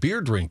U.S. for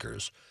beer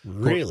drinkers.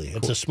 Really?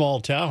 It's a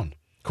small town.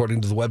 According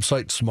to the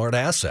website Smart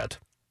Asset.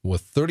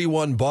 With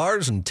 31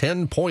 bars and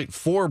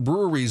 10.4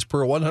 breweries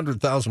per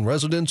 100,000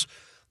 residents,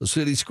 the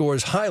city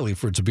scores highly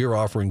for its beer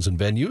offerings and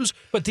venues.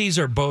 But these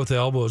are both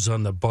elbows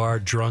on the bar,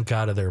 drunk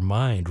out of their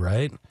mind,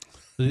 right?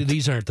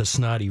 These aren't the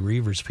snotty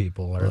Reavers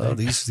people, are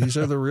they? These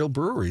are the real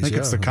breweries. I think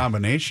it's the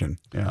combination.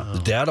 Yeah. The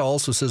data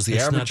also says the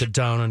It's not average the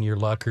down on your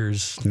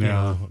luckers,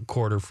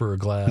 quarter for a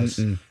glass.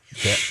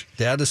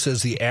 data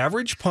says the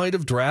average pint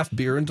of draft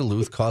beer in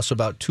Duluth costs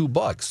about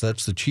 $2.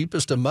 That's the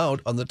cheapest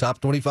amount on the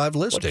top 25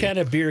 listing. What kind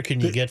of beer can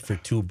you get for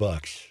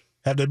 $2?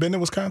 Have they been to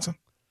Wisconsin?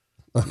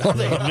 No,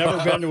 they've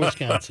never been to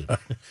Wisconsin.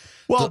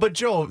 Well, but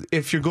Joe,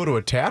 if you go to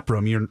a tap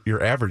room,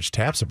 your average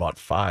tap's about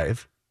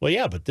 $5. Well,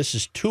 yeah, but this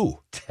is 2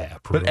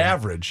 tap room. But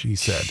average, he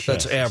said.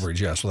 That's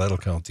average, yes. Well, that'll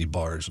count the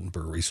bars and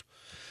breweries.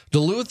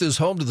 Duluth is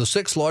home to the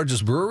 6th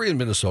largest brewery in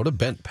Minnesota,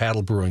 Bent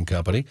Paddle Brewing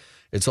Company.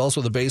 It's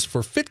also the base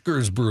for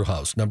Fitger's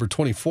Brewhouse, number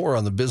 24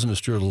 on the Business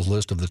Journal's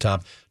list of the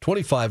top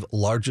 25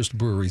 largest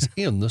breweries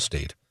in the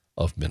state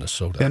of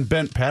Minnesota. And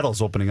Bent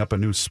Paddle's opening up a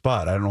new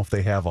spot. I don't know if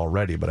they have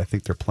already, but I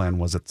think their plan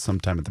was at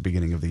sometime at the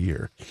beginning of the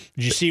year.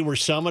 Did you see where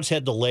Summits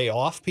had to lay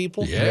off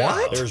people? Yeah.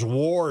 What? There's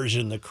wars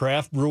in the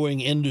craft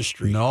brewing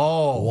industry.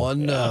 No.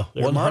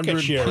 Their 100 market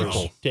share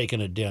people. is taking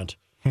a dent.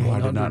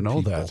 I did not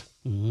know that.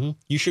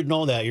 You should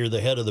know that. You're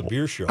the head of the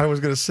beer show. I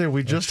was going to say,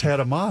 we just had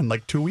him on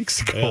like 2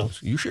 weeks ago.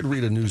 Yeah. You should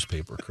read a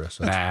newspaper, Chris.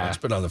 It's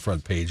been on the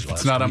front page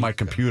last It's not on week. my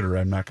computer.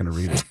 I'm not going to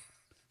read it.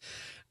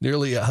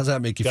 Nearly, how's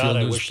that make you God,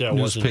 feel? I wish that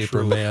wasn't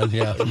newspaper true. man,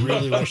 yeah. I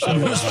really wish that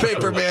was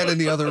Newspaper man in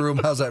the other room,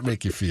 how's that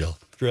make you feel?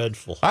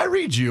 dreadful. I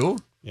read you.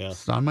 Yeah.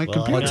 It's on my Well,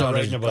 computer. I'm It's not on,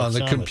 writing about the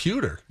Summit.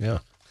 computer, yeah.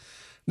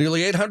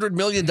 Nearly $800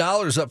 million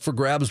up for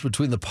grabs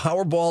between the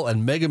Powerball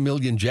and Mega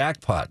Million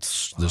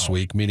jackpots this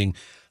week, meaning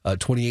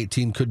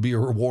 2018 could be a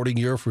rewarding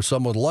year for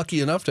someone lucky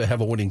enough to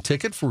have a winning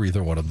ticket for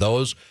either one of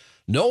those.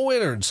 No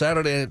winner in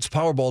Saturday night's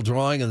Powerball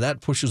drawing, and that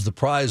pushes the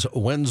prize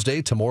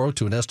Wednesday, tomorrow,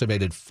 to an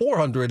estimated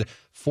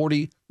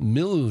 $440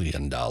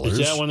 million. Is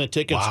that when the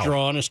ticket's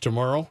drawn is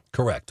tomorrow?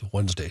 Correct,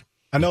 Wednesday.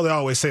 I know they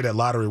always say that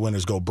lottery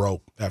winners go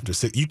broke after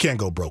 6. You can't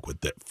go broke with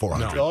that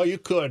 400. Oh, you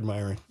could,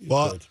 Myron. You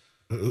Well,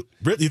 could.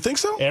 Really, you think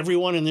so?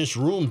 Everyone in this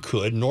room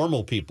could.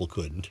 Normal people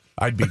couldn't.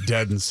 I'd be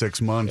dead in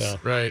 6 months. Yeah.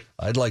 Right.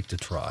 I'd like to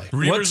try.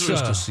 Reavers,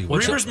 Just to see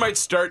what Reavers might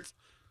start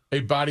a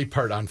body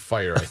part on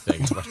fire, I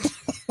think.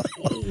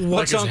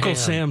 What's his Uncle hand.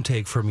 Sam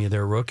take from you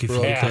there, Rook? If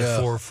you Half. get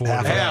 440,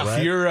 Half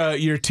right?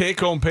 your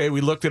take-home pay.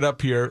 We looked it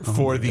up here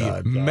for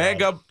the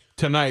mega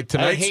tonight's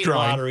I hate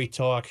drawing. lottery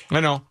talk. I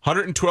know,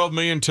 $112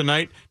 million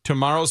tonight.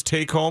 Tomorrow's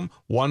take-home,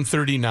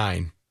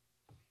 $139.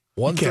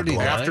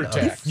 139 after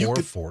tax.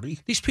 440.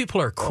 these people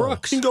are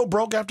crooks. You can go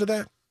broke after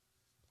that?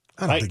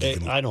 I don't think you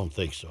can. I don't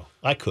think so.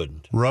 I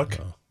couldn't. Rook,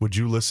 would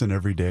you listen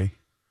every day?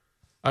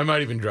 I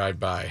might even drive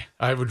by.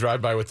 I would drive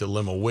by with the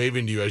limo,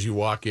 waving to you as you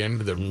walk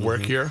into the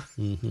work here.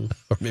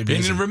 Or maybe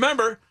And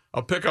remember,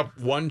 I'll pick up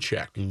one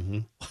check.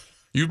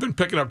 You've been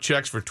picking up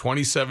checks for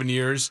 27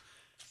 years.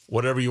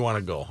 Whatever you want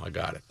to go, I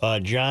got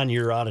it. John,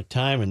 you're out of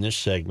time in this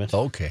segment.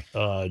 okay.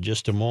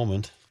 Just a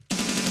moment.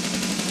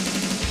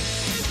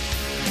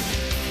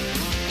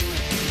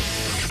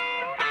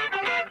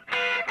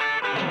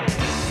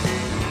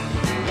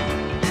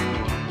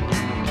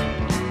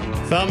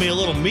 Found me a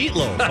little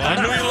meatloaf. I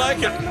Huh? knew you like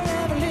it.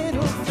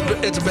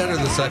 It's better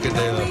the second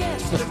day, though.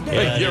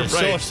 Yeah, You're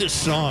so right. is this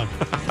song.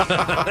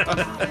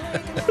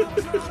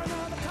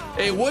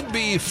 A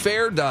would-be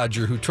fare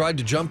dodger who tried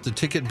to jump the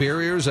ticket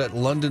barriers at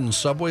London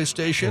subway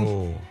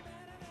station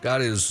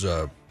got his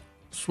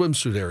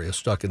swimsuit area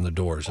stuck in the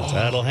doors.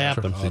 That'll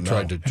happen. He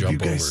tried to Have jump you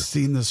guys over.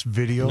 seen this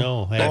video?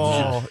 No, haven't.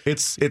 Oh,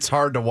 it's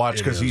hard to watch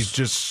because he's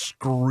just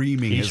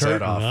screaming He's his head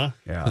hurting, off. huh?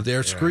 Yeah. There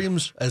are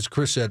screams, as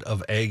Chris said,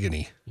 of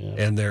agony,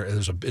 and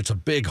it's a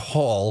big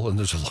hall, and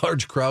there's a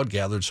large crowd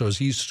gathered. So as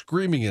he's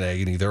screaming in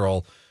agony, they're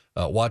all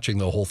watching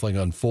the whole thing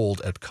unfold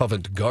at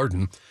Covent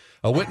Garden.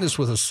 A witness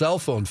with a cell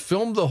phone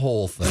filmed the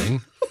whole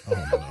thing.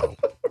 Oh,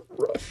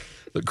 no.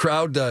 The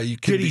crowd,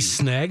 Did he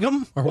snag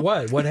him or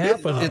what? What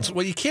happened?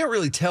 Well, you can't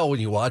really tell when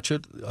you watch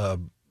it,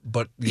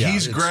 but yeah,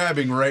 he's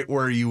grabbing right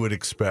where you would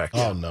expect.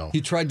 Oh, no.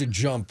 He tried to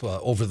jump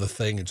over the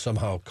thing and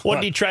somehow caught. What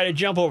did he try to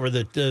jump over?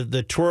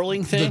 The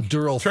twirling thing? The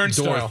door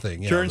Turnstile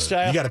thing. Yeah,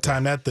 Turnstile? You got to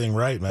time that thing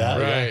right, man.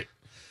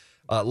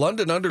 Right.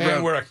 London Underground.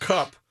 And wear a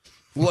cup.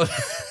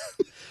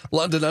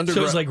 London Underground.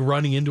 So it was like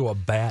running into a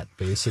bat,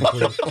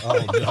 basically.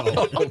 Oh,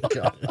 no. Oh,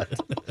 God.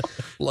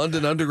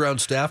 London Underground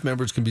staff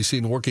members can be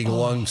seen working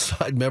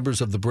alongside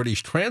members of the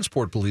British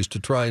Transport Police to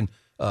try and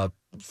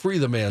free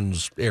the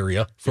man's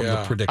area from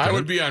the predicament. I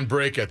would be on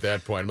break at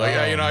that point. Like,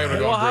 I'm going to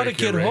go Well, how'd break it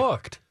get here, Ray.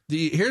 hooked?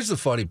 Here's the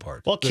funny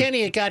part. Well,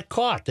 Kenny, it got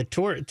caught. The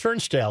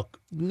turnstile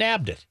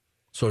nabbed it.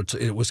 So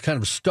it was kind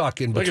of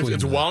stuck in Like between.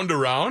 it's wound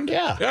around?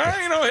 Yeah.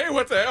 Hey,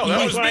 what the hell?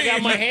 That was when me. I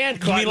got my hand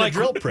You caught mean in like the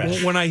drill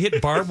press. when I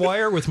hit barbed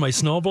wire with my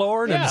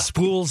snowblower and Yeah. it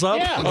spools up?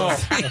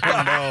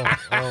 Yeah.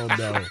 Oh,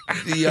 no.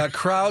 The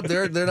crowd,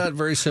 they're not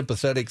very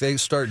sympathetic. They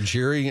start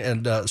jeering,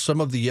 and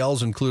some of the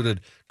yells included,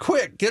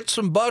 "Quick, get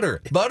some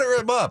butter. Butter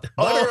him up.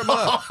 Butter him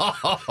up."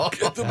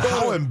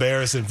 How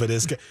embarrassing for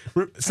this guy.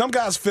 Some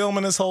guy's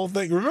filming this whole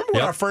thing. Remember when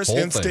Yep, our first whole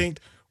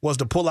instinct was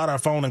to pull out our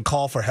phone and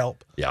call for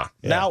help? Yeah.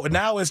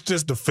 Now it's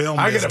just to film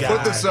I this got to guy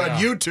put this on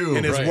YouTube.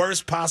 in his Right.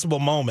 worst possible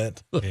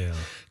moment. Yeah.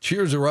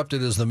 Cheers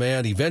erupted as the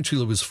man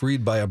eventually was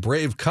freed by a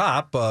brave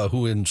cop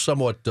who, in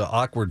somewhat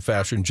awkward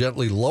fashion,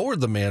 gently lowered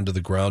the man to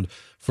the ground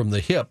from the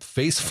hip,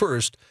 face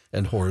first,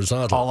 and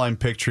horizontal. All I'm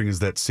picturing is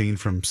that scene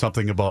from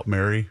Something About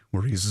Mary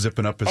where he's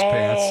zipping up his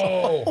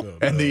pants.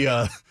 And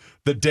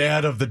the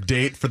dad of the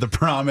date for the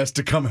prom has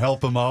to come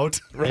help him out.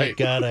 Thank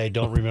God I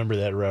don't remember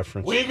that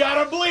reference. We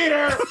got a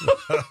bleeder.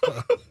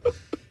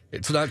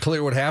 It's not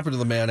clear what happened to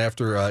the man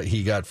after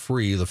he got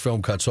free. The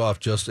film cuts off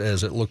just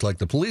as it looked like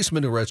the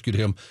policeman who rescued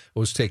him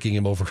was taking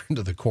him over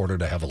into the corner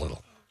to have a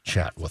little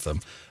chat with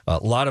him. A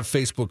lot of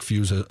Facebook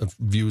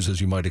views,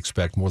 as you might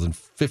expect, more than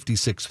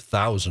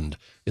 56,000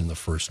 in the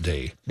first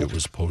day it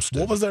was posted.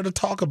 What was there to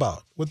talk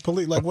about with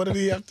police? Like, what did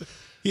he have to?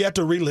 He had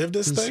to relive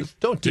this thing.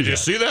 Don't do Did that. you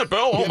see that,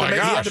 Bill? Oh, my He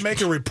had gosh. to make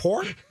a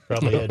report.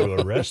 Probably had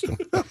to arrest him.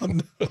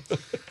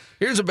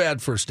 Here's a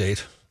bad first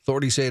date.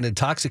 Authorities say an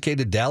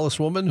intoxicated Dallas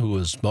woman who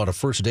was on a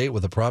first date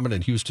with a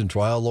prominent Houston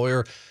trial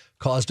lawyer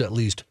caused at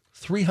least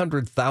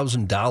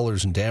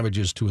 $300,000 in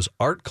damages to his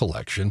art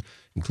collection,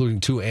 including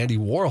 2 Andy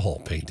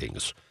Warhol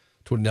paintings.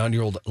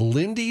 29-year-old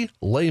Lindy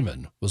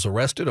Lehman was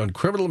arrested on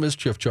criminal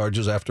mischief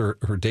charges after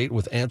her date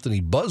with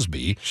Anthony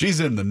Busby. She's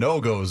in the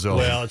no-go zone.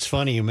 Well, it's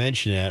funny you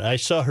mention that. I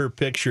saw her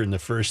picture, and the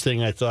first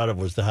thing I thought of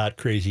was the hot,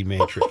 crazy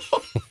Matrix.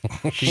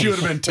 She would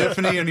have been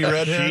Tiffany and your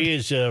redhead.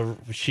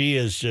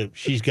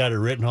 She's got it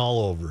written all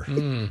over.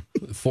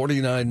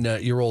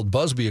 49-year-old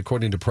Busby,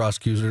 according to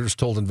prosecutors,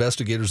 told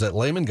investigators that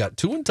Lehman got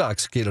too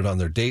intoxicated on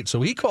their date,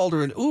 so he called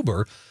her an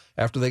Uber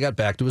after they got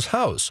back to his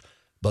house.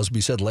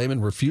 Busby said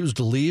Lehman refused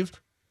to leave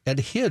and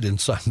hid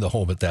inside the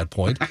home at that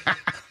point.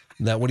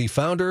 And that when he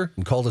found her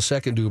and called a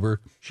second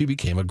Uber, she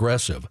became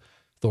aggressive.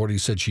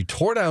 Authorities said she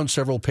tore down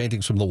several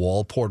paintings from the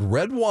wall, poured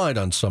red wine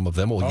on some of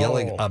them while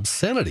yelling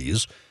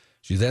obscenities.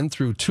 She then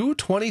threw 2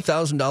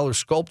 $20,000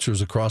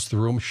 sculptures across the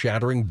room,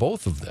 shattering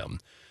both of them.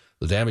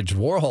 The damaged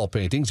Warhol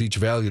paintings, each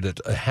valued at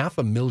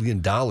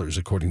 $500,000,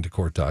 according to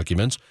court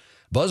documents.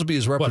 Busby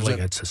is represented.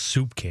 Like it's a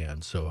soup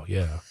can, so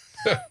yeah.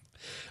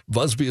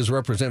 Busby has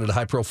represented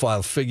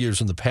high-profile figures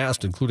in the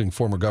past, including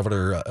former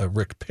Governor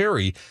Rick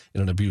Perry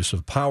in an abuse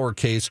of power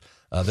case.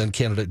 Then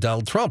candidate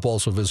Donald Trump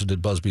also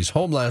visited Busby's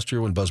home last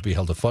year when Busby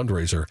held a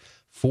fundraiser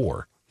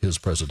for his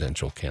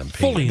presidential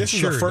campaign. Fully This is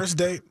insured. a first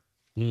date.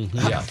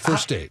 Yeah,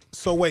 first date.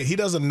 So wait, he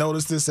doesn't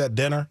notice this at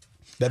dinner?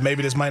 That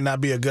maybe this might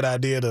not be a good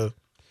idea to.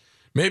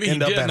 Maybe he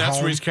end up did, at and that's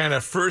home. where he's kind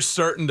of first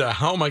starting to,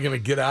 how am I going to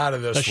get out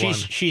of this one?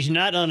 She's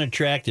not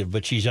unattractive,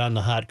 but she's on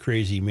the hot,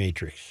 crazy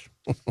Matrix.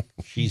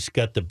 She's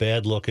got the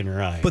bad look in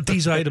her eye. But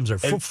these items are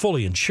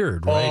fully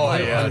insured, right?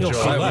 Oh, yeah, You'll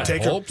Joe. feel I would that.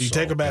 take her. hope You so,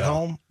 take her back yeah.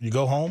 home. You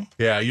go home.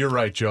 Yeah, you're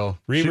right, Joe.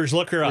 Reavers,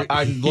 look her up.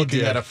 I'm looking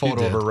did. at a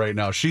photo He of her did. right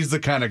now. She's the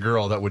kind of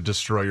girl that would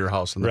destroy your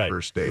house on the right,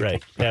 first date.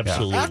 right,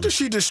 absolutely. After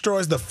she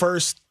destroys the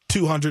first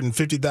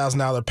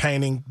 $250,000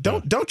 painting,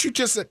 don't you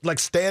just like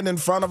stand in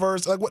front of her?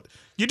 It's like what?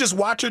 You just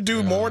watch her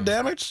do more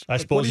damage? I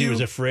Like, suppose what do he you-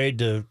 was afraid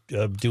to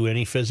do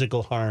any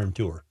physical harm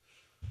to her.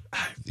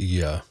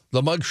 The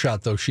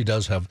mugshot, though, she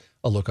does have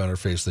a look on her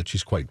face that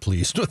she's quite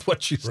pleased with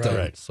what she's done.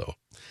 Right. So,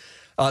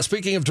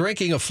 speaking of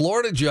drinking, a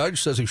Florida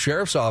judge says a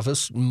sheriff's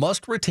office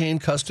must retain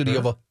custody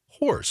of a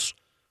horse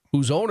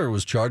whose owner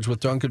was charged with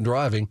drunken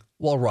driving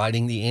while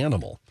riding the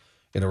animal.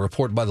 In a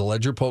report by the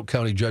Ledger, Polk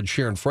County Judge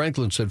Sharon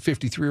Franklin said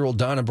 53-year-old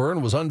Donna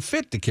Byrne was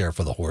unfit to care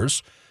for the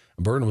horse.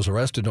 Byrne was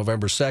arrested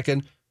November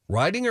 2nd,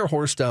 riding her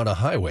horse down a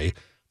highway.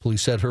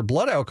 Police said her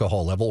blood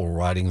alcohol level while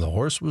riding the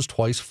horse was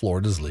twice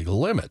Florida's legal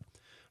limit.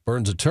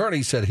 Byrne's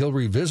attorney said he'll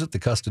revisit the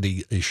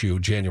custody issue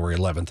January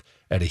 11th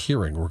at a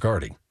hearing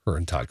regarding her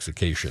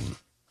intoxication.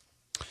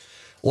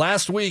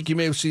 Last week, you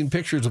may have seen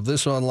pictures of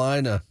this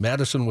online.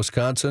 Madison,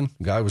 Wisconsin,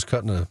 a guy was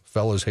cutting a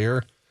fella's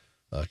hair.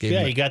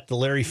 Yeah, he got the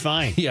Larry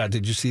Fine. Yeah,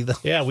 did you see that?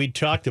 Yeah, we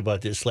talked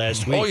about this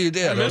last week. Oh, you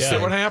did? I missed it.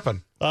 What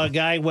happened? A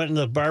guy went in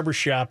the barber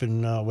shop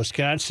in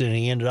Wisconsin, and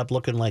he ended up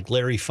looking like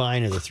Larry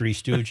Fine of the Three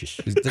Stooges.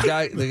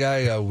 The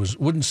guy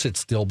wouldn't sit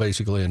still,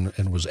 basically,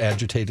 and was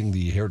agitating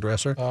the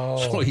hairdresser.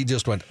 Oh. So he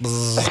just went,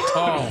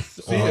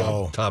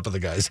 top of the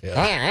guy's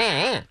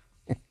head.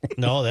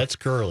 No, that's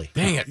Curly.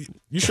 Dang it.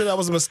 You sure that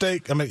was a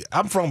mistake? I mean,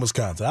 I'm from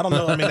Wisconsin. I don't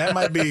know. I mean, that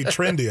might be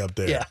trendy up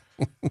there. Yeah.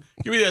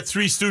 Give me that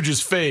Three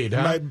Stooges fade,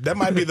 huh? That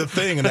might be the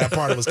thing in that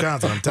part of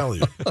Wisconsin, I'm telling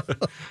you.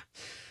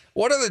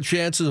 What are the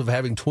chances of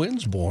having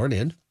twins born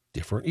in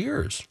different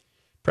years?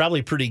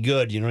 Probably pretty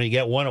good. You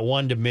get one at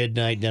 1 to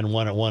midnight, then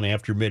one at 1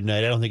 after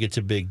midnight. I don't think it's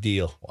a big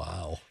deal.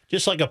 Wow.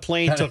 Just like a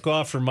plane took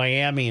off from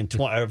Miami and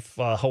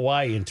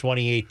Hawaii in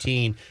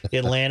 2018,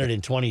 it landed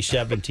in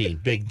 2017.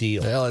 Big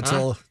deal. Well, it's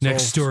all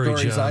Next story,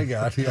 stories John. I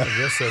got. Yeah. I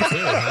guess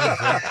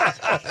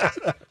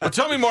that's it. Well,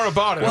 tell me more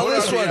about it. Well, What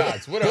this are one. the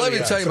odds? What are Let the me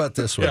odds? tell you about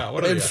this one. Yeah,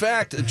 what are the In odds?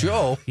 fact,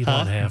 Joe, You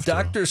don't have to.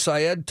 Dr.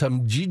 Syed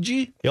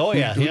Tamjiji, Oh,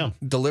 yeah, who him.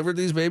 delivered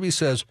these babies,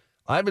 says,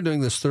 I've been doing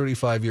this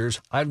 35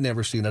 years. I've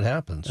never seen it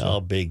happen. So. Oh,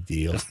 big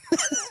deal.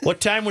 What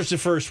time was the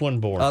first one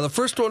born? The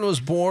first one was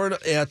born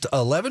at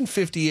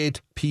 11:58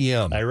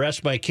 p.m. I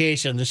rest my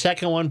case. And the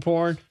second one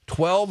born?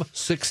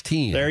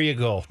 12:16. There you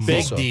go.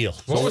 Big So- deal.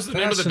 What was the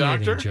name of the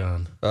Fascinating, doctor?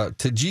 John.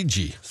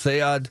 Tajiji,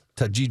 Sayad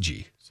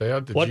Tajiji.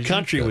 What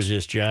country was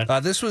this, John?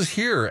 This was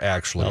here,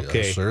 actually,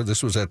 Okay. sir.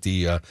 This was at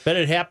the. Bet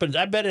it happens.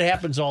 I bet it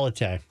happens all the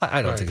time.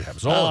 I don't think it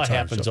happens all the it time.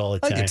 happens so all the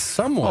I think time. it's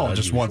somewhat Oh,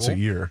 just once a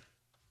unusual. year.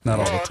 Not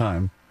all the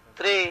time.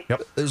 3,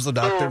 There's the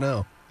doctor 2,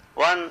 now.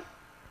 1,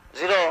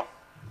 0,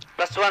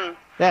 +1,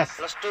 Yes.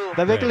 +2.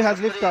 The vehicle has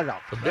lifted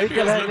off.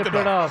 Vehicle has lifted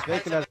off.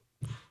 Vehicle has.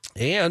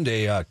 And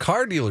a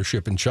car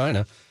dealership in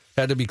China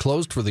had to be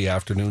closed for the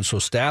afternoon so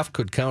staff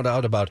could count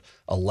out about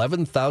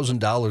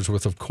 $11,000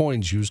 worth of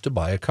coins used to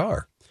buy a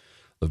car.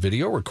 The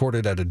video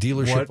recorded at a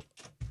dealership.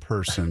 What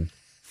person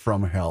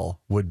from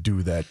hell would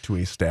do that to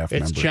a staff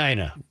It's member?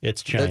 China.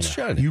 It's China. It's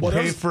China. You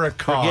pay for a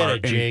car Forget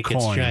it, in Jake.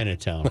 It's coin.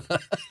 Chinatown.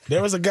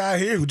 There was a guy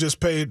here who just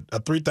paid a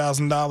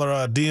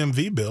 $3,000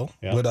 DMV bill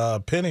Yeah.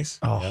 with pennies.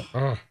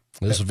 Oh,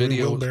 This Three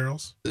video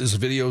wheelbarrows. This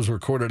video is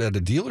recorded at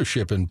a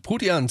dealership in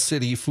Putian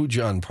City,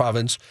 Fujian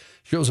Province.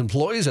 Shows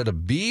employees at a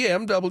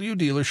BMW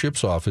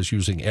dealership's office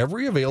using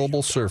every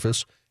available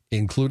surface,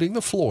 including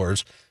the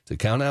floors, to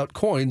count out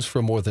coins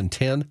from more than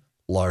 10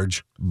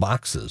 large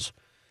boxes.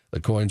 The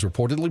coins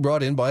reportedly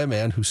brought in by a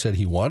man who said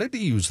he wanted to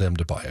use them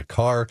to buy a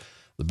car.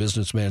 The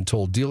businessman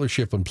told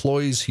dealership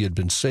employees he had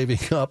been saving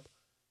up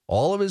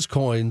all of his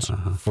coins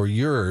for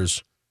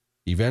years.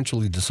 He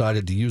eventually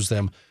decided to use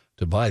them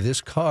to buy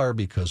this car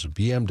because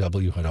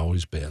BMW had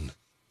always been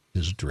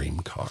his dream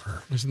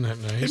car. Isn't that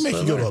nice? They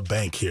make you go to a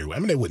bank here. I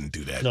mean, they wouldn't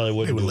do that. No, they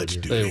wouldn't They would do let it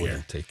you do here. it They here.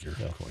 wouldn't take your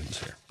coins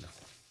here. No.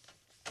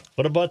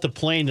 What about the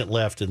plane that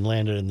left and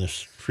landed in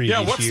this previous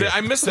Yeah, what's year? that?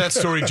 I missed that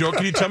story, Joe.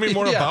 Can you tell me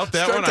more Yeah, about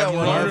that start one? that I'm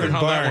one wondering over.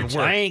 how that one Barnes. I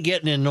worked. ain't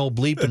getting in no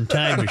bleeping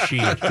time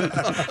machine.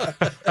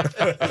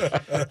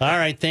 All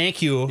right,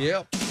 thank you.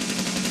 Yep.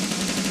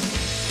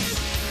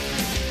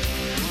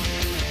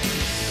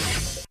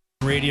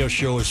 Radio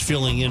show is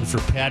filling in for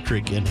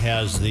Patrick and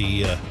has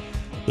the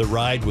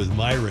ride with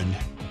Myron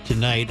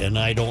tonight, and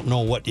I don't know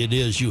what it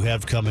is you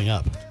have coming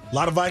up. A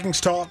lot of Vikings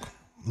talk.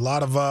 A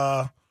lot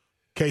of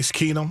Case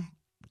Keenum,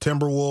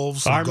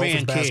 Timberwolves, Our and Gophers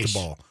man Case.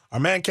 basketball. Our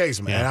man Case,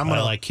 man. Yeah, I'm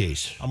I like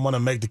Case. I'm gonna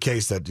make the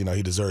case that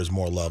he deserves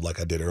more love, like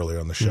I did earlier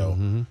on the show.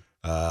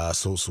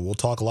 So we'll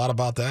talk a lot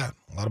about that.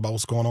 A lot about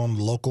what's going on in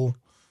the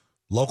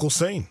local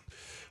scene.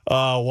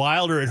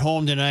 Wilder at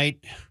home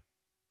tonight,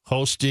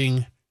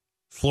 hosting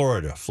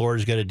Florida.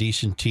 Florida's got a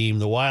decent team.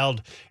 The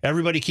Wild,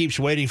 everybody keeps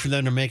waiting for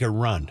them to make a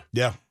run.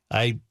 Yeah.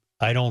 I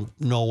don't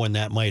know when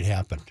that might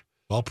happen.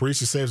 Well,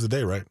 Parisi saves the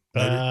day, right?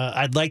 Maybe.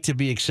 I'd like to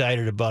be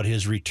excited about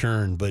his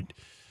return, but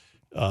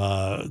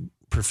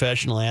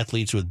professional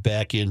athletes with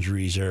back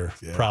injuries are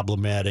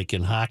problematic.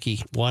 In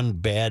hockey, one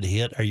bad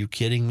hit. Are you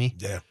kidding me?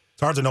 Yeah.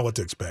 It's hard to know what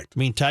to expect. I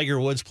mean, Tiger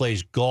Woods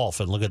plays golf,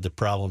 and look at the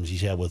problems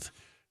he's had with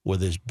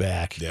his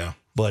back. Yeah.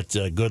 But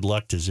good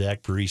luck to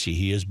Zach Parisi.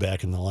 He is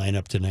back in the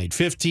lineup tonight.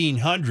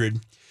 1500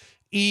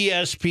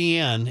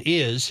 ESPN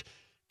is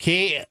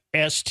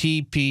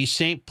KSTP,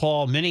 St.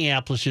 Paul,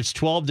 Minneapolis. It's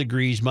 12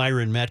 degrees.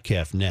 Myron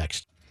Metcalf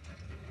next.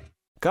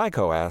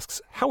 Geico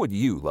asks, how would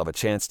you love a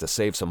chance to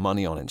save some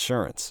money on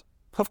insurance?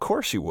 Of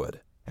course you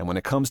would. And when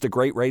it comes to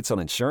great rates on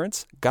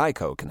insurance,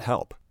 Geico can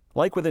help.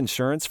 Like with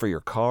insurance for your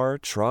car,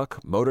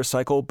 truck,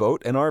 motorcycle,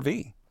 boat, and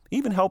RV.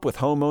 Even help with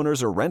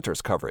homeowners or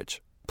renters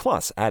coverage.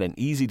 Plus, add an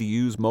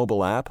easy-to-use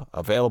mobile app,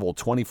 available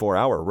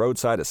 24-hour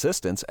roadside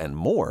assistance, and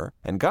more,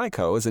 and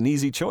Geico is an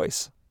easy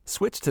choice.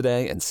 Switch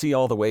today and see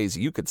all the ways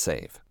you could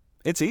save.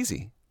 It's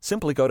easy.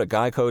 Simply go to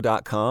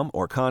geico.com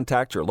or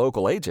contact your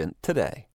local agent today.